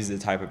why I use the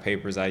type of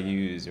papers I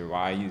use, or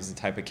why I use the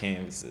type of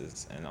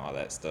canvases and all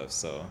that stuff.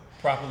 So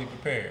properly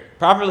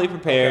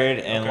prepared,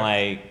 and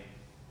like,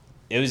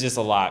 it was just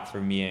a lot for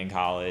me in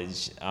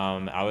college.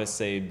 I would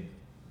say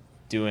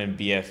doing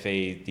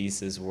BFA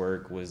thesis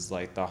work was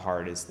like the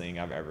hardest thing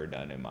I've ever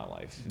done in my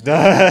life.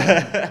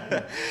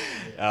 So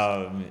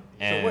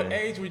what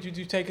age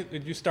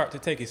did you start to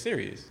take it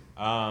serious?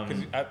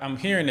 Because I'm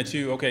hearing that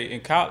you,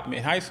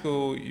 in high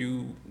school,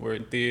 you were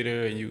in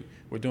theater and you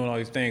were doing all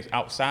these things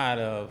outside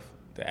of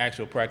the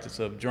actual practice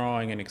of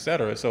drawing and et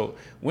cetera. So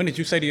when did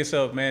you say to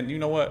yourself, man, you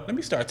know what, let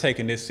me start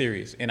taking this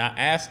serious? And I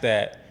asked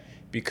that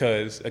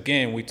because,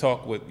 again, we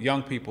talk with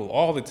young people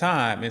all the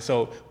time. And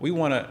so we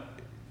want to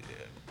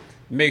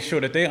make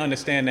sure that they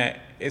understand that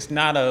it's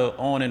not a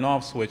on and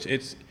off switch.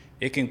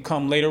 it can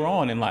come later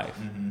on in life.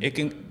 It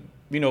can,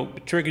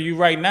 trigger you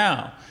right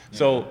now.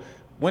 So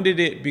when did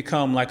it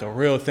become like a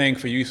real thing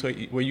for you, so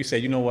where you say,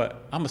 you know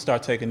what, I'm gonna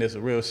start taking this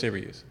real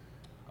serious?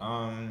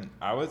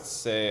 I would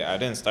say I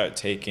didn't start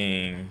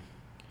taking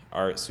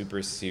art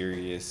super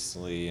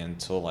seriously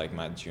until like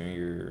my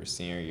junior or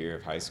senior year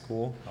of high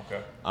school.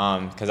 Okay.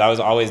 Because I was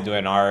always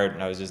doing art,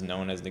 and I was just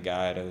known as the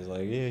guy that was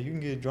like, yeah, you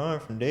can get a drawing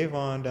from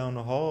Davon down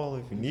the hall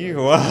if you need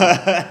one. You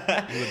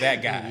were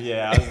that guy.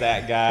 Yeah, I was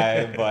that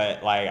guy.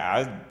 But like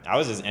I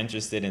was just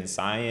interested in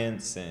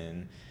science,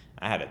 and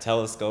I had a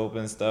telescope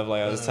and stuff,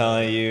 like I was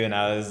telling you, and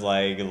I was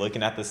like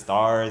looking at the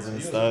stars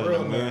and stuff.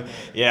 The moon.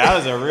 Yeah, I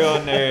was a real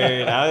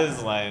nerd. I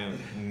was like,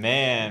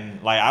 man,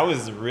 like I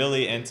was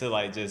really into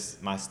like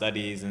just my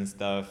studies and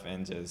stuff,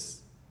 and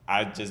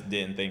I just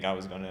didn't think I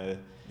was gonna,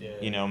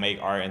 make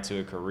art into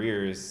a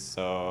career.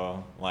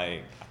 So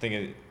like I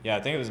think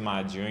it was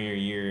my junior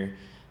year.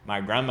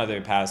 My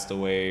grandmother passed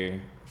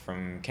away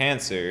from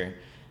cancer,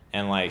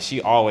 and like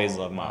she always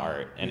loved my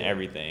art and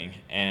everything.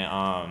 And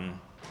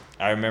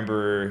I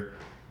remember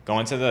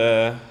going to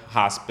the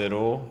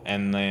hospital,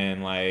 and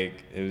then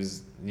like it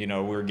was, we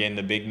were getting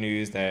the big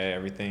news that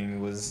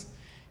everything was,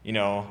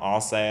 all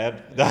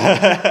sad.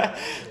 But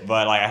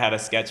like I had a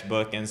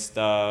sketchbook and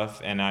stuff,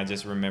 and I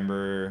just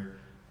remember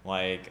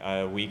like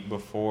a week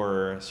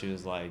before she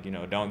was like,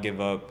 don't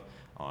give up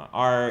on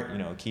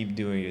art, keep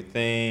doing your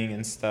thing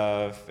and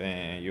stuff,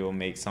 and you'll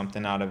make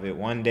something out of it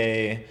one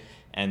day.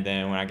 And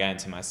then when I got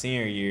into my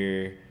senior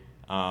year,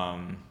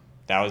 that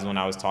was when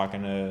I was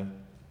talking to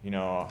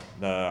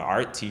the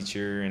art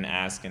teacher and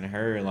asking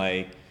her,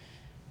 like,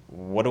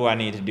 what do I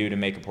need to do to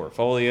make a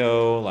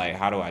portfolio? Like,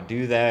 how do I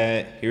do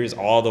that? Here's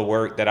all the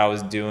work that I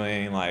was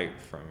doing, like,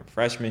 from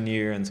freshman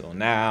year until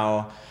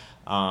now.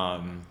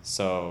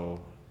 So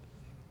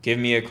give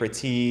me a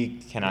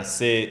critique. Can I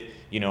sit,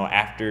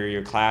 after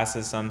your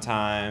classes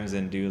sometimes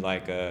and do,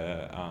 like,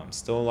 a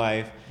still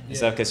life and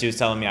stuff? Because she was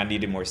telling me I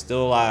needed more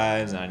still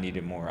lives, and I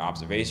needed more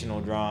observational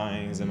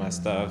drawings and my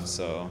stuff.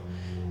 So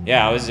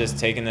yeah, I was just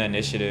taking the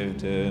initiative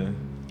to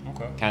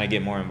kind of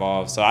get more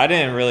involved. So I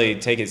didn't really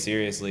take it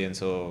seriously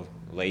until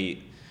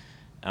late,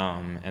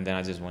 and then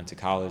I just went to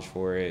college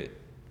for it.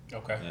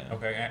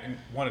 Okay. And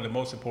one of the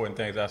most important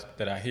things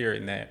that I hear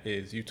in that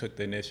is you took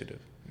the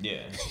initiative.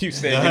 Yeah. You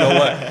said, you know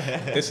what,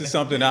 this is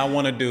something I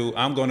want to do.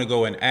 I'm going to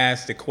go and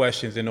ask the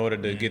questions in order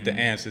to get the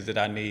answers that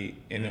I need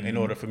in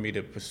order for me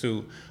to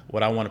pursue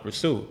what I want to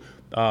pursue.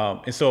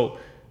 And so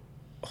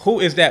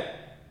who is that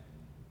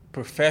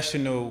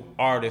professional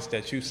artist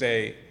that you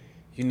say,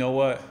 you know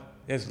what,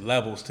 there's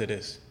levels to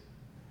this?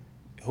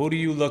 Who do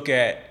you look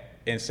at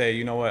and say,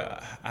 you know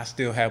what, I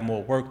still have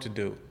more work to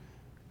do?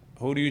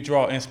 Who do you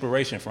draw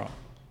inspiration from?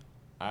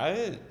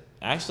 I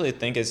actually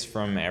think it's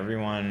from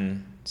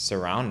everyone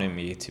surrounding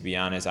me, to be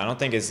honest. I don't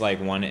think it's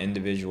like one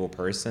individual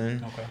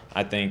person. Okay.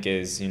 I think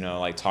is,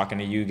 like talking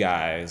to you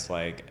guys,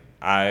 like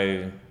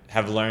I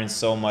have learned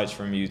so much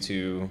from you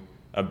two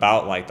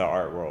about like the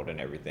art world and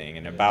everything,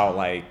 and about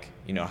like,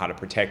 how to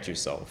protect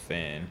yourself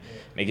and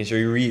making sure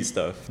you read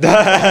stuff. And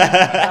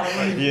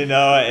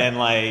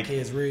like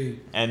kids read.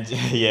 And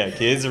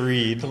kids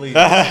read. Please.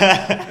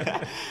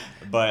 But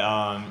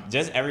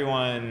just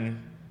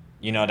everyone,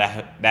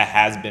 that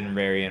has been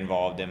very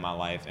involved in my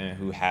life and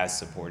who has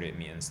supported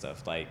me and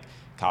stuff, like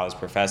college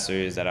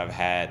professors that I've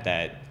had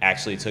that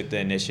actually took the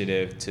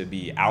initiative to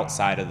be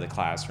outside of the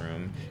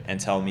classroom and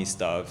tell me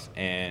stuff,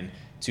 and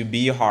to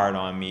be hard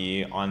on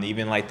me on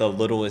even like the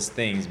littlest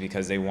things,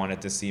 because they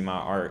wanted to see my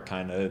art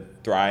kind of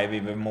thrive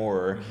even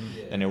more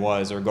than it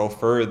was, or go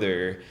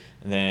further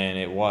than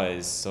it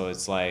was. So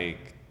it's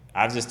like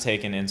I've just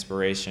taken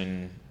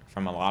inspiration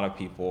from a lot of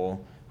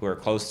people who are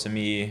close to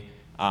me,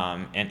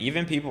 and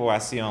even people I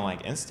see on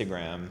like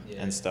Instagram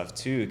and stuff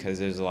too, because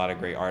there's a lot of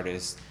great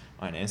artists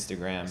on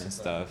Instagram and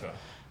stuff.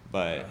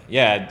 But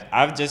yeah,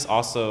 I've just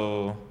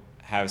also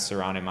have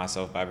surrounded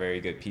myself by very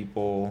good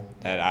people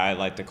that I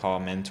like to call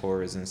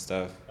mentors and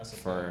stuff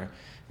for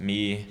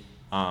me,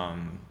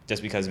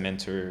 just because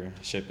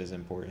mentorship is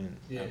important.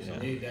 Yeah, you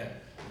need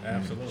that.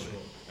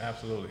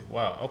 Absolutely.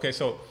 Wow. Okay,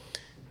 so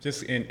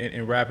just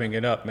in wrapping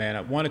it up, man,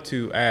 I wanted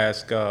to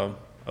ask a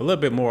little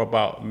bit more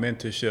about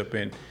mentorship,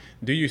 and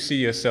do you see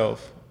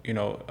yourself,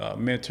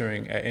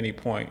 mentoring at any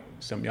point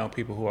some young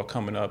people who are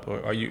coming up,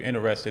 or are you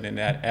interested in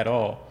that at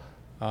all?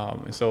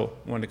 And so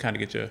I wanted to kind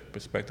of get your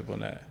perspective on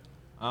that.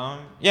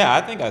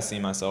 I think I see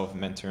myself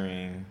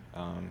mentoring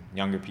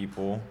younger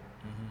people,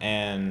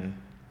 and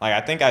like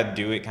I think I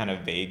do it kind of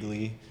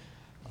vaguely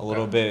a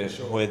little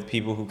bit with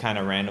people who kind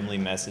of randomly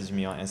message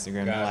me on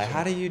Instagram, like,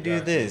 how do you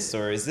do this,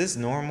 or is this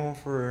normal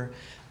for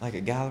like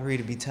a gallery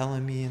to be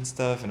telling me and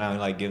stuff, and I would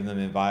like give them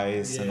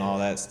advice and all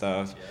that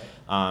stuff.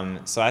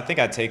 So I think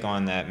I take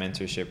on that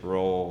mentorship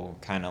role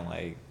kind of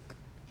like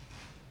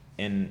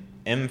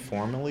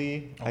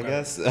informally, I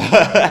guess.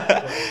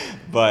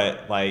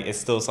 But like it's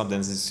still something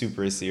that's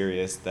super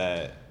serious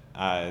that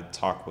I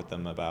talk with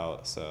them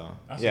about. So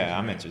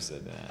I'm interested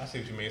in that. I see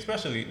what you mean,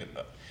 especially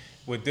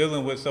with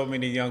dealing with so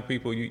many young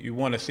people, you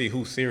want to see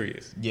who's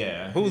serious.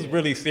 Yeah. Who's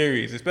really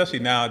serious, especially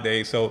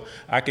nowadays. So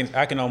I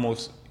can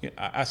almost,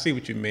 I see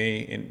what you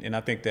mean, and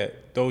I think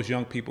that those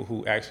young people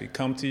who actually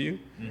come to you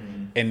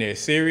and they're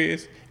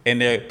serious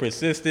and they're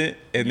persistent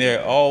and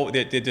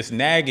they're just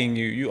nagging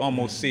you. You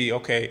almost see,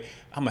 okay,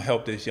 I'm gonna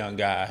help this young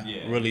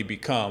guy really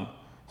become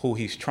who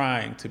he's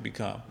trying to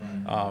become.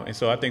 And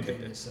so I think that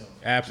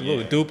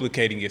absolutely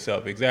duplicating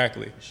yourself.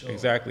 Exactly. Sure.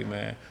 Exactly,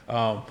 man. Being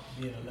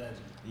a legend.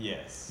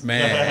 Yes.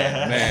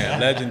 Man,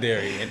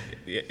 legendary.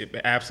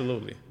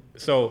 Absolutely.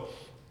 So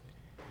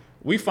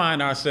we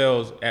find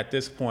ourselves at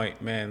this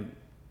point, man,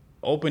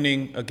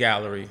 opening a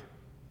gallery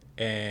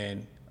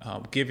and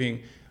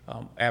giving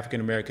African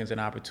Americans an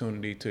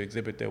opportunity to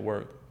exhibit their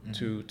work,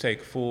 to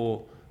take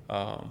full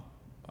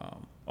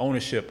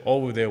ownership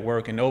over their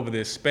work and over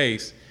this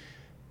space.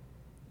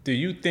 Do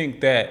you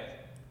think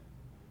that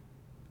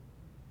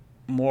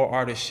more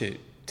artists should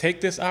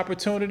take this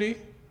opportunity,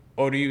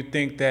 or do you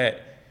think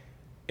that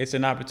it's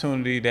an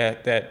opportunity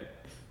that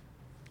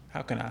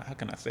how can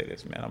I say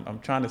this, man? I'm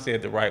trying to say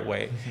it the right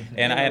way,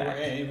 and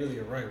ain't really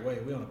a right way.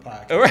 We on a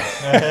podcast.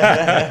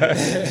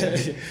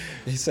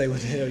 You say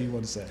what the hell you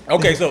want to say.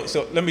 Okay,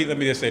 so let me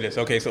just say this.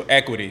 Okay, so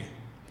equity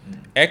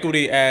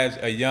as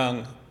a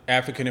young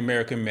African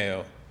American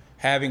male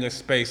having a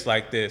space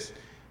like this.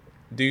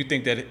 Do you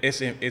think that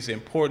it's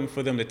important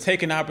for them to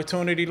take an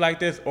opportunity like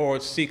this or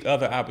seek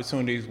other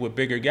opportunities with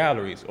bigger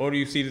galleries? Or do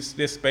you see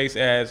this space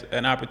as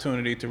an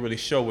opportunity to really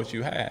show what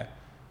you have?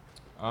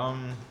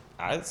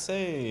 I'd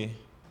say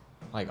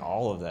like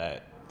all of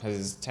that.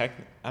 Because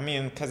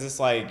it's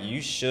like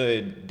you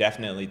should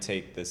definitely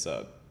take this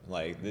up.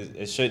 Like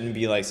it shouldn't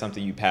be like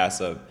something you pass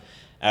up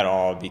at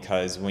all,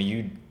 because when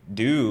you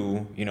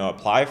do,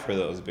 apply for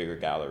those bigger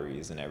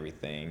galleries and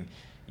everything,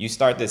 you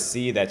start to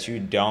see that you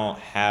don't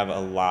have a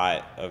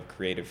lot of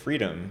creative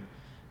freedom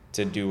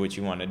to do what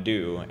you want to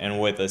do. And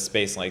with a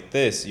space like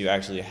this, you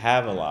actually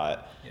have a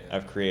lot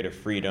of creative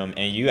freedom,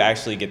 and you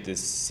actually get to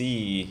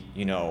see,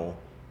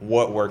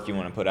 what work you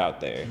want to put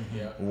out there,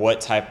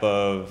 what type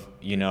of,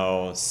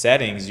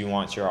 settings you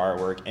want your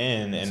artwork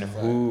in, and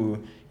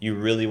who you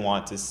really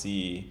want to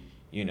see,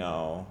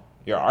 your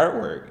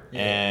artwork.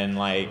 And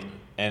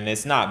and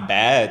it's not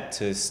bad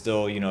to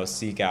still,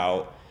 seek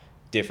out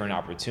different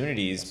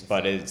opportunities,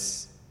 but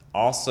it's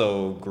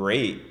also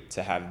great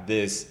to have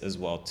this as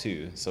well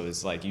too. So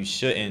it's like you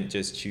shouldn't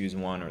just choose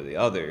one or the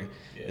other.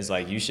 It's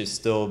like you should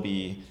still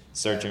be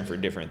searching for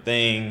different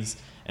things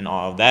and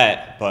all of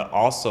that, but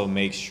also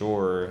make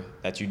sure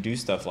that you do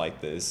stuff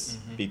like this,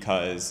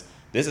 because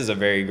this is a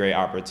very great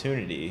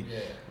opportunity.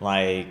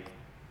 Like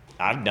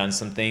I've done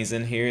some things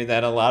in here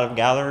that a lot of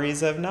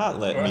galleries have not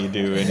let me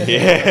do in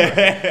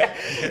here.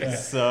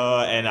 So,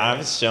 and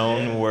I've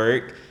shown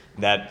work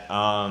that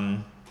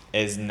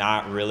is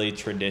not really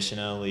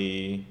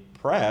traditionally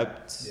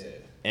prepped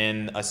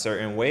in a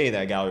certain way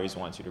that galleries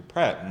want you to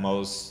prep.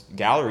 Most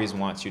galleries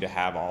want you to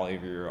have all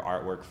of your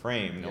artwork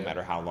framed, no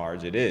matter how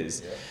large it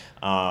is.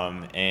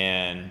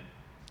 And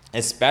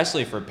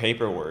especially for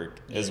paperwork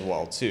as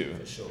well too.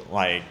 For sure.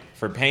 Like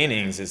for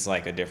paintings, it's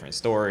like a different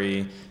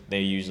story.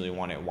 They usually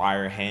want it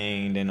wire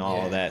hanged and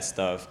all of that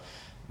stuff.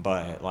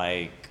 But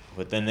like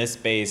within this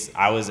space,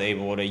 I was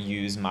able to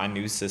use my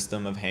new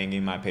system of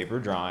hanging my paper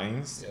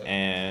drawings,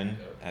 and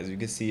as you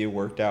can see, it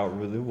worked out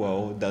really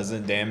well. It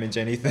doesn't damage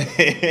anything.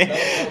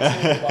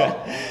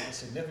 About the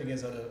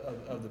significance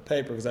of the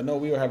paper, because I know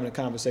we were having a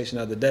conversation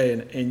the other day,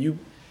 and you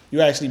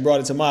actually brought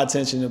it to my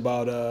attention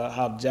about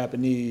how the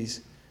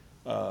Japanese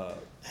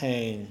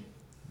hang.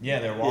 Yeah,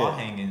 they're wall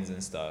hangings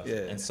and stuff. Yeah.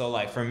 And so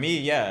like for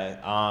me,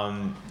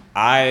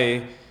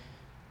 I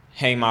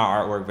hang my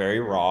artwork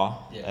very raw,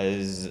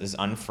 is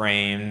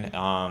unframed.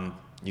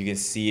 You can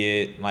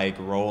see it like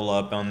roll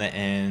up on the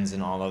ends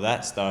and all of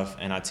that stuff.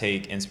 And I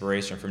take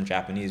inspiration from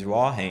Japanese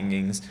wall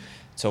hangings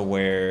to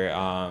where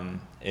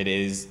it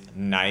is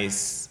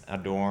nice,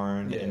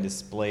 adorned and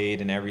displayed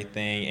and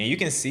everything. And you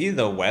can see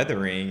the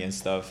weathering and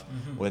stuff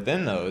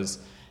within those.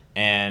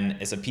 And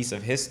it's a piece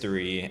of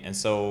history. And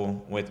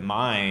so with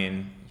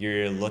mine,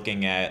 you're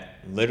looking at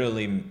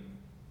literally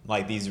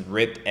like these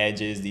ripped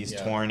edges, these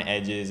torn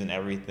edges and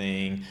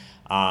everything,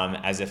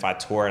 as if I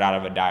tore it out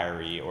of a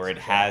diary, or it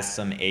has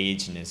some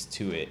ageness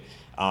to it.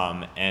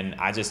 And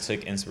I just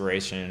took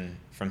inspiration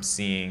from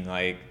seeing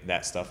like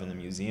that stuff in the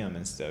museum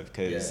and stuff,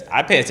 because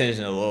I pay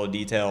attention to little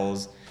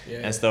details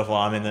and stuff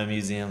while I'm in the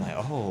museum, like,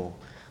 oh,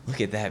 look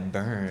at that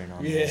burn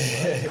on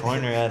the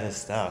corner of the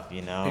stuff,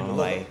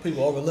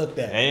 People overlook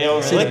that. They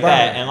overlook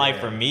that. And like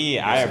for me,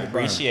 I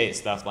appreciate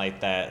stuff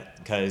like that,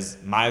 because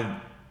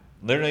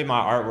literally my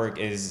artwork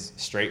is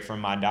straight from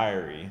my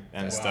diary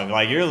and stuff.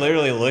 Like you're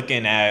literally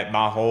looking at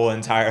my whole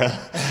entire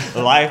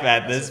life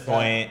at this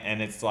point,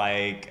 and it's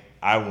like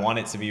I want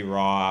it to be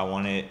raw. I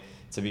want it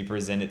to be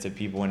presented to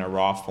people in a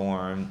raw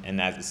form, and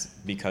that's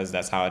because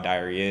that's how a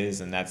diary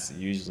is, and that's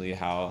usually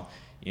how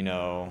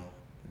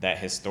that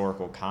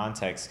historical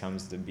context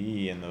comes to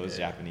be in those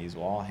Japanese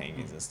wall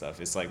hangings and stuff.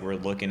 It's like we're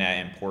looking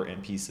at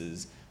important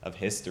pieces of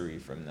history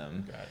from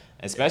them,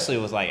 especially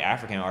with like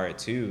African art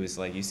too. It's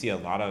like you see a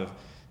lot of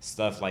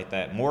stuff like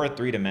that, more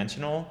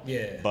three-dimensional,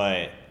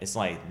 but it's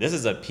like this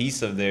is a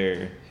piece of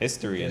their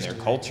history and their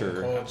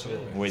culture,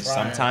 which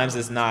sometimes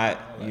it's not,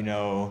 you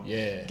know,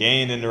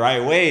 gained in the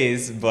right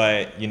ways,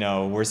 but you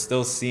know, we're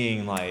still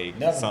seeing like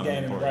something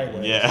in the right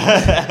way.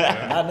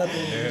 Not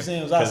nothing in the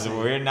museums, because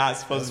we're not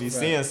supposed to be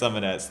seeing some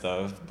of that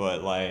stuff,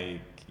 but like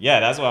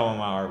that's what I want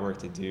my artwork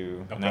to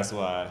do, and that's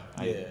why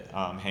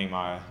I hang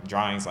my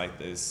drawings like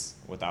this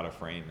without a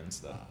frame and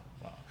stuff.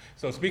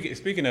 So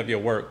speaking of your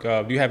work,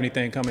 do you have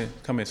anything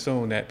coming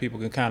soon that people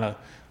can kind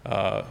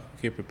of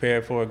get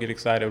prepared for, get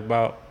excited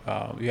about?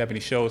 Do you have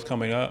any shows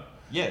coming up?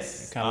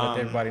 Yes. Kind of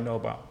let everybody know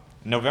about.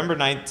 November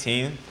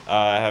 19th,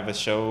 I have a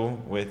show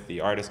with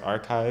the Artist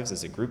Archives.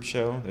 It's a group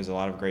show. There's a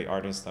lot of great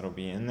artists that'll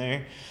be in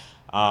there.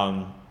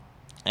 And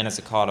it's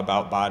called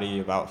About Body,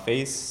 About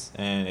Face.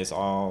 And it's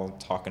all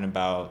talking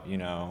about, you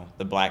know,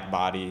 the black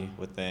body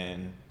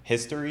within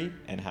history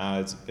and how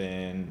it's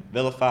been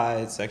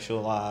vilified,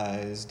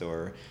 sexualized,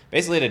 or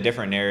basically the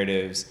different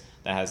narratives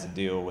that has to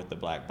deal with the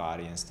black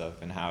body and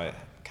stuff, and how it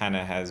kind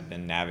of has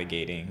been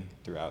navigating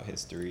throughout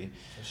history.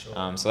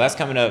 So that's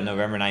coming up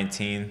November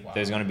 19th. Wow.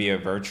 There's going to be a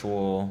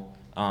virtual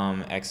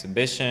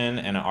exhibition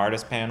and an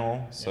artist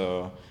panel.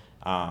 So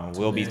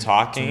we'll be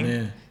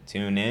talking.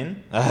 Tune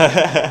in.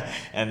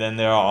 And then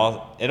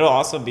it'll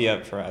also be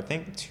up for, I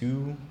think,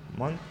 2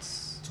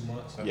 months. 2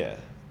 months? Yeah.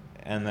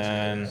 And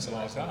then that's a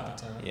long time.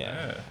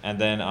 And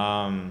then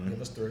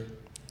give us 3.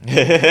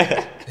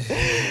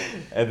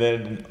 and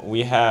then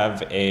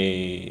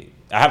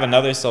I have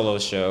another solo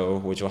show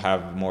which will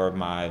have more of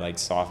my like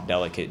soft,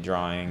 delicate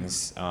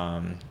drawings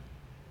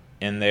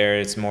in there.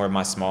 It's more of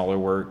my smaller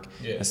work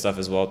and stuff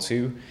as well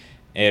too.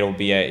 It'll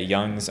be at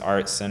Young's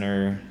Art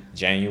Center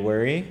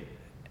January,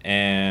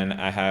 and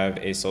I have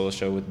a solo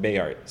show with Bay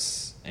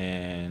Arts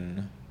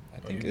and I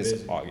think it's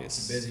busy.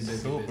 August.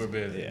 Super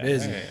busy. Yeah.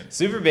 Busy.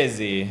 Super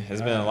busy.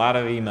 There's been a lot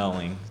of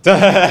emailing.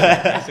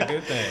 That's a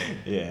good thing.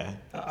 Yeah.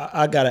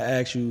 I gotta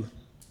ask you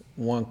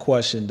one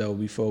question though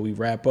before we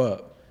wrap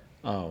up.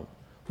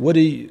 What do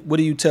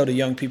you tell the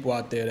young people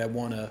out there that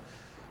wanna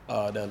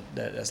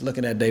that's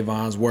looking at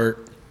Davon's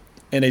work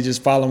and they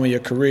just following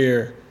your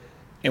career,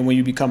 and when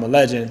you become a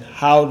legend,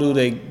 how do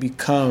they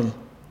become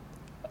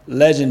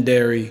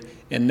legendary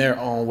in their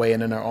own way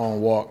and in their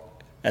own walk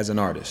as an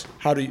artist?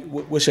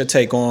 What's your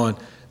take on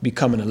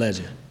becoming a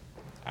legend?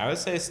 I would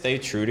say stay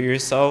true to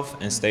yourself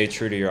and stay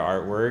true to your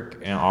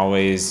artwork, and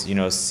always, you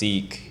know,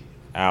 seek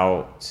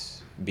out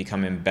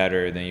becoming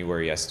better than you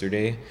were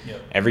yesterday.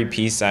 Every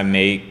piece I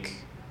make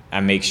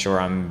sure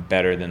I'm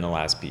better than the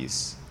last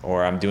piece,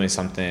 or I'm doing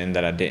something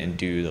that I didn't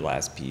do the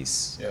last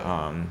piece.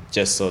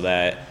 Just so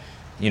that,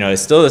 you know,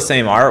 it's still the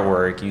same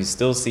artwork. You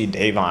still see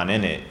Davon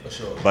in it,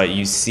 but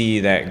you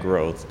see that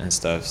growth and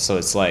stuff. So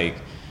it's like,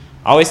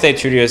 always stay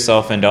true to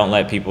yourself and don't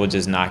let people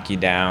just knock you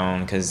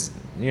down, because,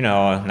 you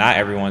know, not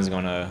everyone's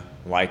going to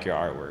like your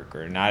artwork,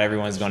 or not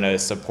everyone's going to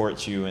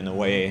support you in the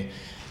way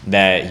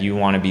that you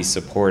want to be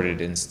supported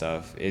and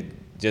stuff. It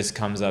just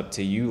comes up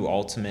to you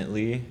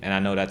ultimately, and I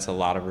know that's a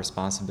lot of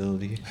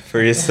responsibility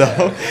for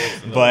yourself,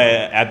 but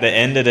at the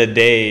end of the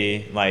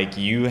day, like,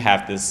 you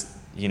have to,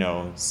 you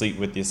know, sleep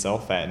with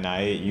yourself at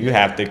night. You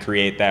have to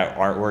create that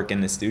artwork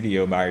in the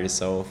studio by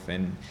yourself,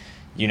 and,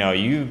 you know,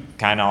 you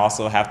kind of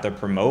also have to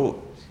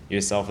promote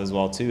yourself as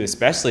well too,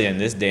 especially in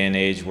this day and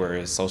age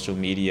where social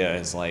media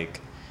is like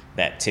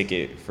that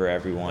ticket for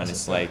everyone.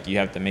 It's like you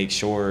have to make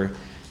sure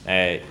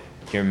that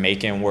you're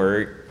making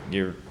work,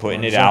 you're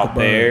putting it out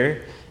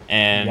there,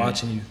 and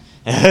watching you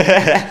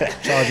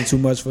charging too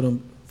much for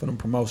them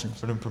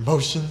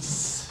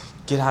promotions.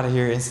 Get out of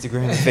here,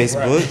 Instagram and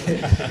Facebook.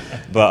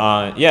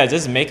 But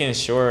just making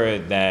sure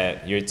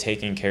that you're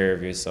taking care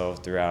of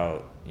yourself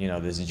throughout, you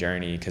know, this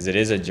journey, because it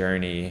is a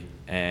journey.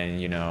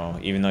 And, you know,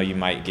 even though you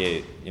might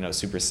get, you know,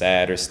 super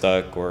sad or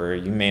stuck, or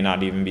you may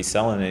not even be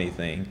selling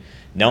anything,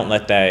 don't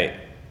let that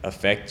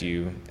affect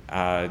you.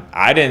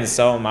 I didn't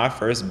sell my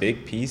first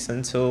big piece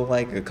until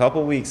like a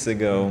couple weeks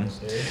ago.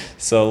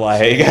 So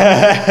like,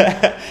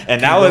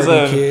 and that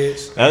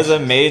was a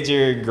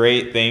major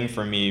great thing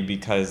for me,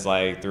 because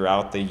like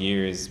throughout the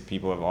years,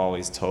 people have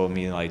always told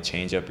me like,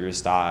 change up your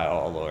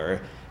style,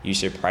 or you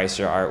should price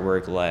your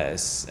artwork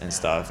less and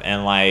stuff.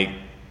 And like,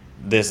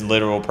 this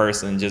literal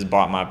person just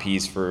bought my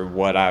piece for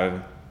what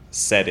I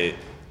said it,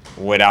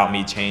 without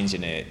me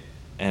changing it,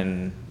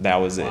 and that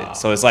was it.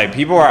 So it's like,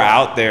 people are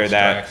out there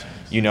that,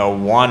 you know,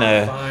 want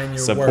to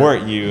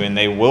support you, and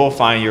they will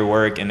find your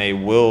work, and they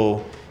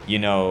will, you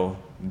know,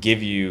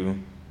 give you,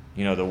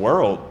 you know, the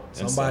world.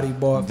 Somebody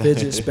bought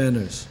fidget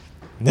spinners.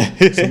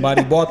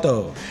 Somebody bought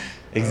those.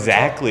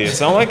 Exactly. If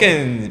someone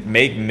can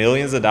make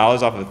millions of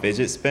dollars off a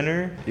fidget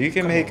spinner, you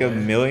can make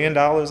 $1 million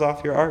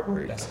off your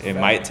artwork. It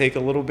might take a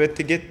little bit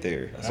to get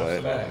there.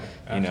 But,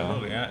 you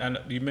know. And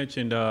you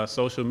mentioned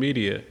social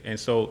media, and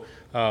so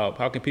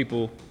how can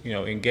people, you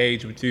know,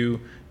 engage with you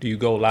Do you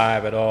go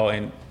live at all?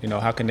 And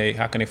how can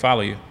they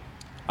follow you?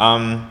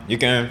 You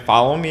can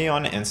follow me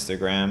on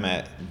Instagram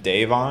at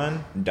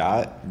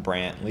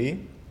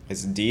Davon.Brantley.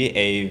 It's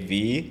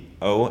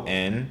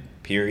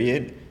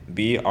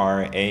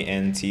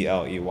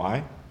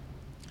DAVON_BRANTLEY.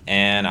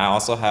 And I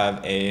also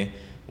have a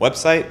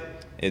website.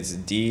 It's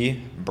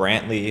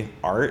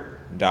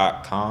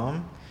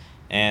dbrantleyart.com.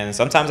 And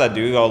sometimes I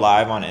do go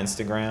live on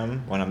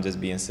Instagram when I'm just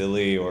being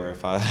silly, or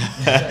if I'm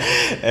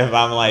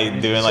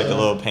like doing like a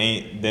little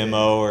paint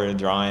demo or a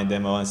drawing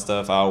demo and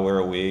stuff. I'll wear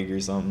a wig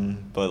or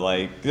something. But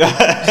like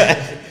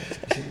a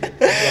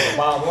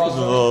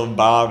little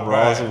Bob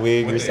Ross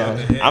wig or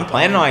something. I'm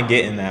planning on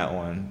getting that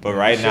one, but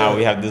right now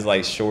we have this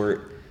like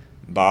short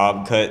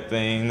bob cut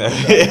thing.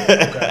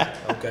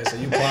 Okay, so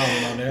you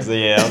clowning on there. So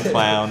yeah, I'm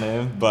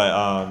clowning.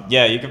 But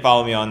yeah, you can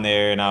follow me on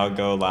there, and I'll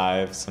go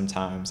live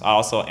sometimes. I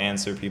also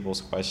answer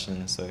people's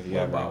questions, so if you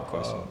have any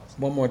questions.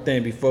 One more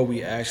thing before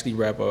we actually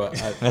wrap up.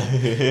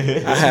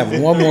 I have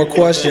one more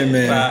question,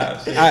 man.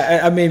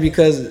 I mean,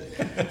 because,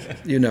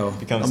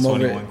 Becomes I'm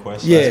 21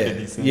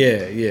 questions.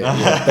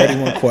 Yeah,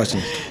 31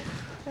 questions.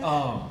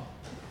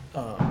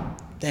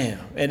 Damn.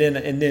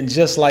 And then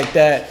just like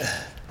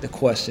that, the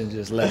question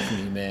just left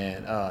me,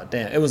 man.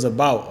 Damn. It was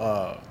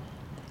about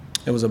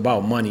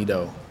money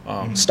though.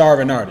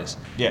 Starving artist.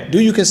 Yeah. Do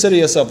you consider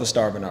yourself a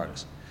starving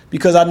artist?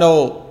 Because I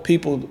know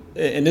people,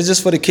 and it's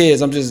just for the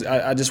kids.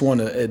 I just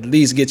want to at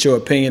least get your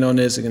opinion on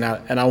this, and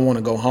I want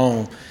to go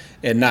home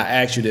and not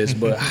ask you this,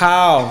 but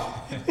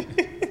how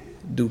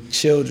do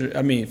children?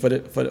 I mean, for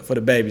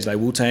the babies, like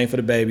Wu-Tang for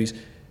the babies,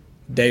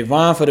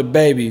 Davon for the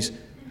babies.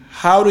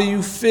 How do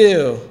you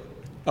feel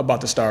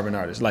about the starving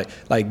artist?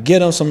 Like get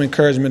them some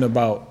encouragement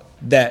about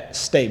that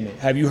statement.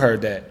 Have you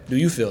heard that? Do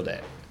you feel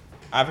that?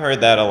 I've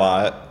heard that a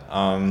lot.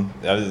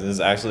 There's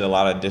actually a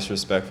lot of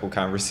disrespectful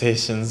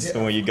conversations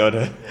when you go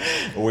to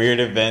weird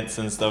events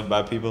and stuff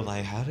by people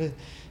like,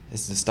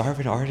 is the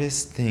starving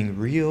artist thing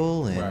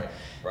real? And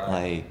right.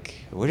 like,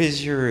 what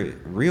is your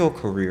real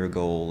career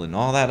goal and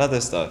all that other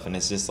stuff? And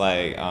it's just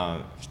like,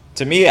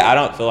 to me, I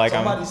don't feel like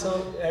Somebody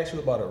asked you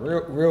about a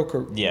real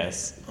career.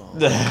 Yes.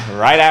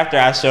 Right after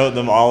I showed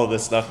them all of the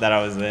stuff that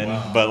I was in.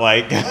 Wow. But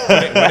like,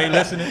 were they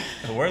listening?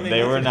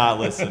 They were not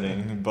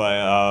listening.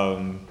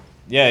 But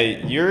yeah,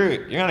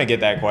 you're gonna get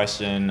that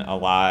question a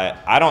lot.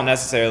 I don't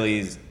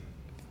necessarily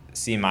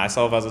see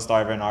myself as a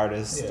starving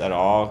artist at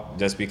all,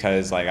 just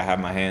because like I have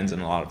my hands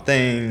in a lot of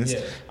things.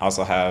 I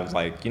also have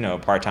like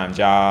part-time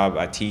job.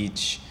 I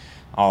teach,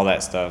 all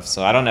that stuff.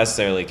 So I don't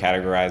necessarily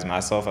categorize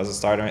myself as a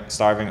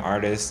starving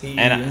artist.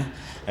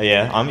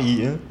 I'm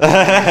eating.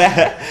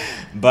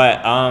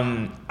 But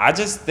I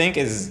just think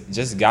it's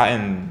just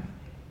gotten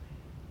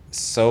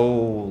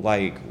so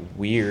like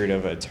weird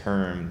of a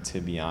term,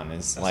 to be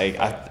honest. Like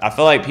I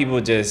feel like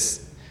people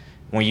just,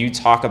 when you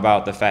talk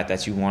about the fact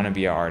that you want to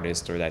be an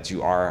artist or that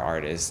you are an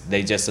artist,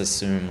 they just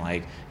assume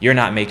like you're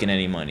not making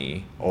any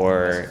money,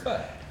 or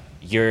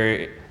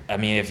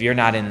if you're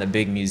not in the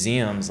big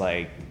museums,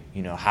 like,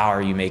 how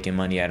are you making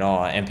money at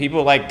all? And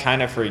people like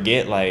kind of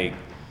forget, like,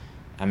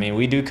 I mean,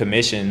 we do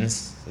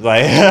commissions,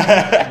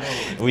 like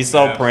we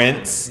sell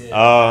prints,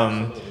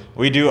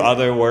 we do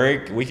other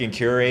work, we can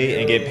curate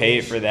and get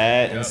paid for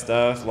that and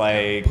stuff,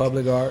 like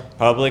public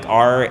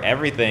art,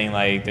 everything.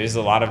 Like there's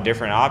a lot of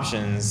different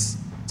options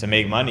to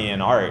make money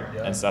in art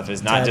and stuff.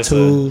 It's not just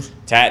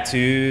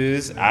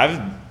tattoos.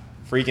 I've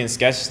freaking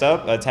sketched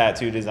up a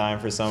tattoo design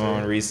for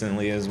someone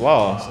recently as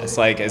well. It's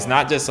like, it's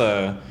not just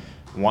a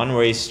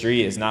one-way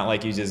street. It's not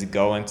like you just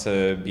go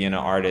into being an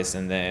artist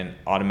and then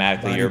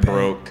automatically you're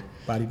broke.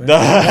 Body paint.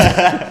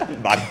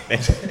 Body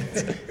paint.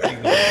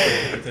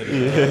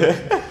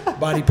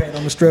 Body paint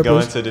on the strippers.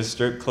 Going to the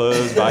strip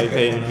clubs, body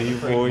painting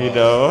people,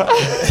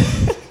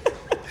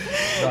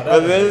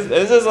 But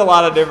there's just a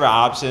lot of different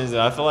options,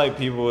 and I feel like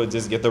people would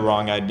just get the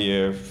wrong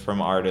idea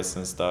from artists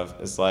and stuff.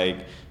 It's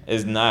like,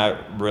 it's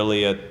not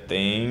really a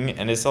thing,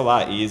 and it's a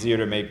lot easier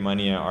to make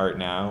money in art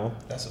now.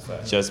 That's a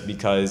fact. Just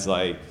because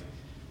like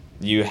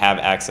you have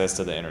access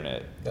to the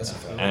internet. That's a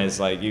fact. And it's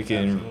like you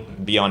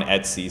can be on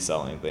Etsy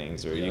selling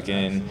things, or you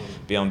can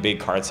be on Big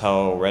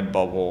Cartel,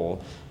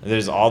 Redbubble.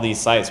 There's all these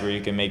sites where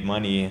you can make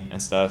money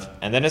and stuff.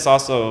 And then it's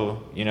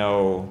also,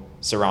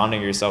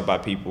 surrounding yourself by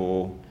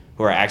people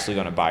who are actually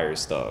going to buy your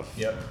stuff.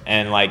 Yep.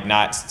 And like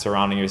not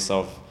surrounding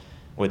yourself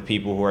with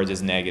people who are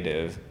just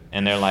negative.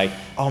 And they're like,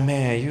 oh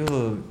man,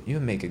 you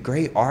make a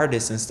great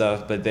artist and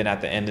stuff, but then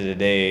at the end of the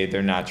day,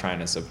 they're not trying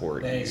to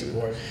support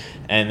you.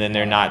 And then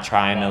they're not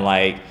trying to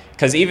like,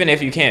 because even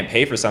if you can't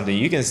pay for something,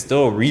 you can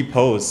still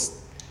repost,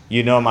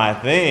 my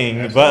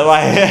thing. But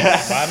like,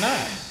 why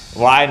not?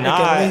 Why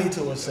not? It can lead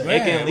to a sale. It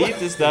can lead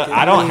to stuff.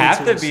 I don't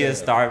have to be a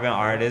starving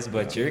artist,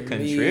 but you're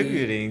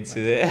contributing to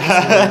it.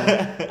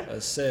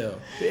 A sale.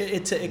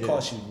 It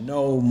costs you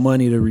no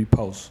money to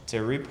repost.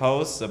 To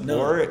repost,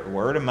 support,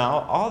 word of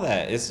mouth, all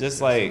that. It's just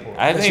like,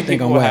 I think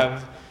people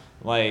have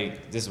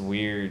like this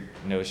weird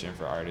notion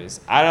for artists.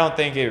 I don't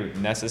think it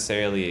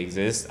necessarily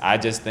exists. I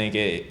just think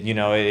it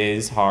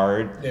is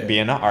hard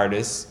being an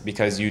artist,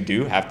 because you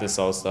do have to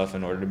sell stuff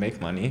in order to make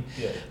money.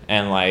 Yeah.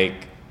 And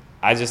like,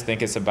 I just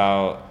think it's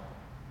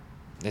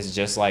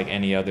just like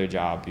any other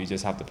job. You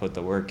just have to put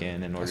the work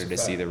in order to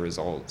see the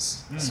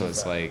results. So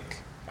it's like,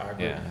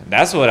 yeah,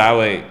 that's what I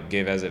would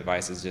give as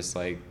advice, is just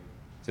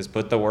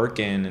put the work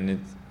in,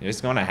 and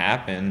it's going to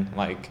happen.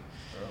 Like,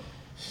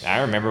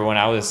 I remember when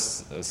I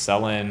was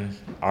selling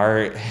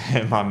art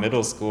in my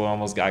middle school, I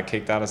almost got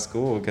kicked out of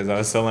school because I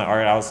was selling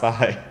art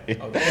outside. He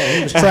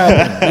was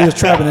trapping. He was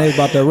trapping. They was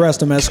about to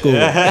arrest him at school.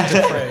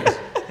 That's crazy.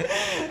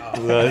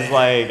 So it's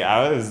like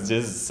I was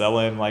just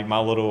selling like my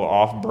little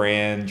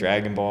off-brand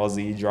Dragon Ball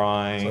Z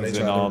drawings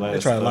and all that. They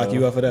try to lock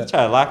you up for that.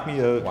 Try to lock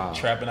me up. Wow.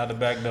 Trapping out the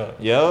back door.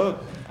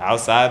 Yup.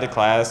 Outside the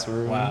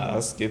classroom. Wow. I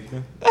was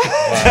skipping.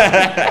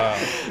 Wow.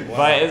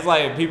 But it's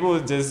like people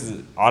just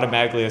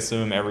automatically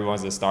assume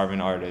everyone's a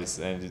starving artist,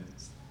 and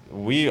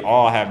we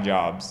all have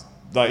jobs.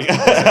 Like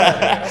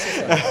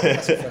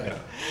That's a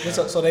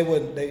fact. So they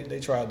wouldn't. They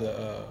tried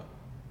to,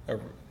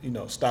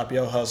 stop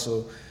your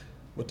hustle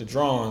with the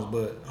drawings,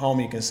 but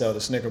homie can sell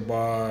the Snicker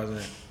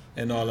bars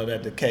and all of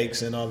that, the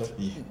cakes and all of that.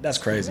 Yeah. That's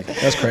crazy.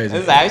 That's crazy.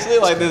 It's actually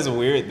like this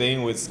weird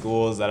thing with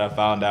schools that I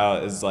found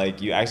out is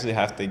like you actually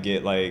have to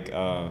get like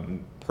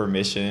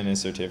permission and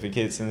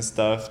certificates and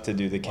stuff to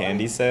do the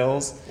candy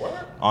sales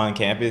on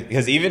campus.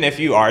 Because even if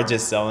you are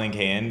just selling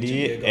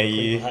candy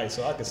and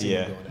so I can see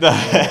you doing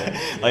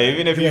that. Like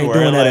even if you ain't were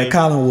doing that like, at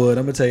Collinwood,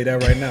 I'm gonna tell you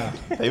that right now.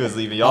 They was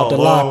leaving y'all Out the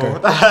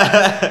alone.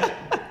 locker.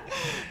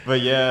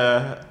 But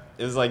yeah,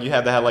 it was like you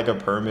had to have like a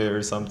permit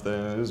or something.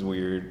 It was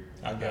weird.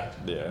 I got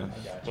you. Yeah.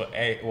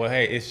 Well,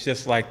 hey, it's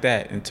just like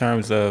that in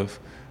terms of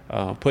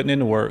putting in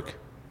the work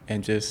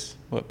and just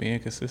being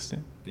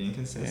consistent. Being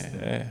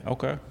consistent. Yeah.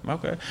 Okay.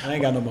 I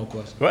ain't got no more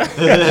questions.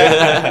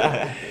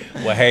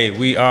 Well, hey,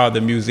 we are the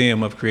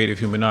Museum of Creative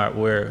Human Art,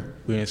 where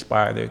we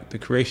inspire the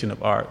creation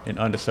of art in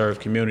underserved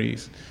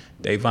communities.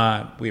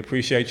 Davon, we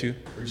appreciate you.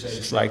 Appreciate it.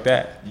 Just like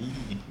that.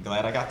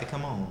 Glad I got to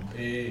come on.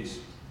 Peace.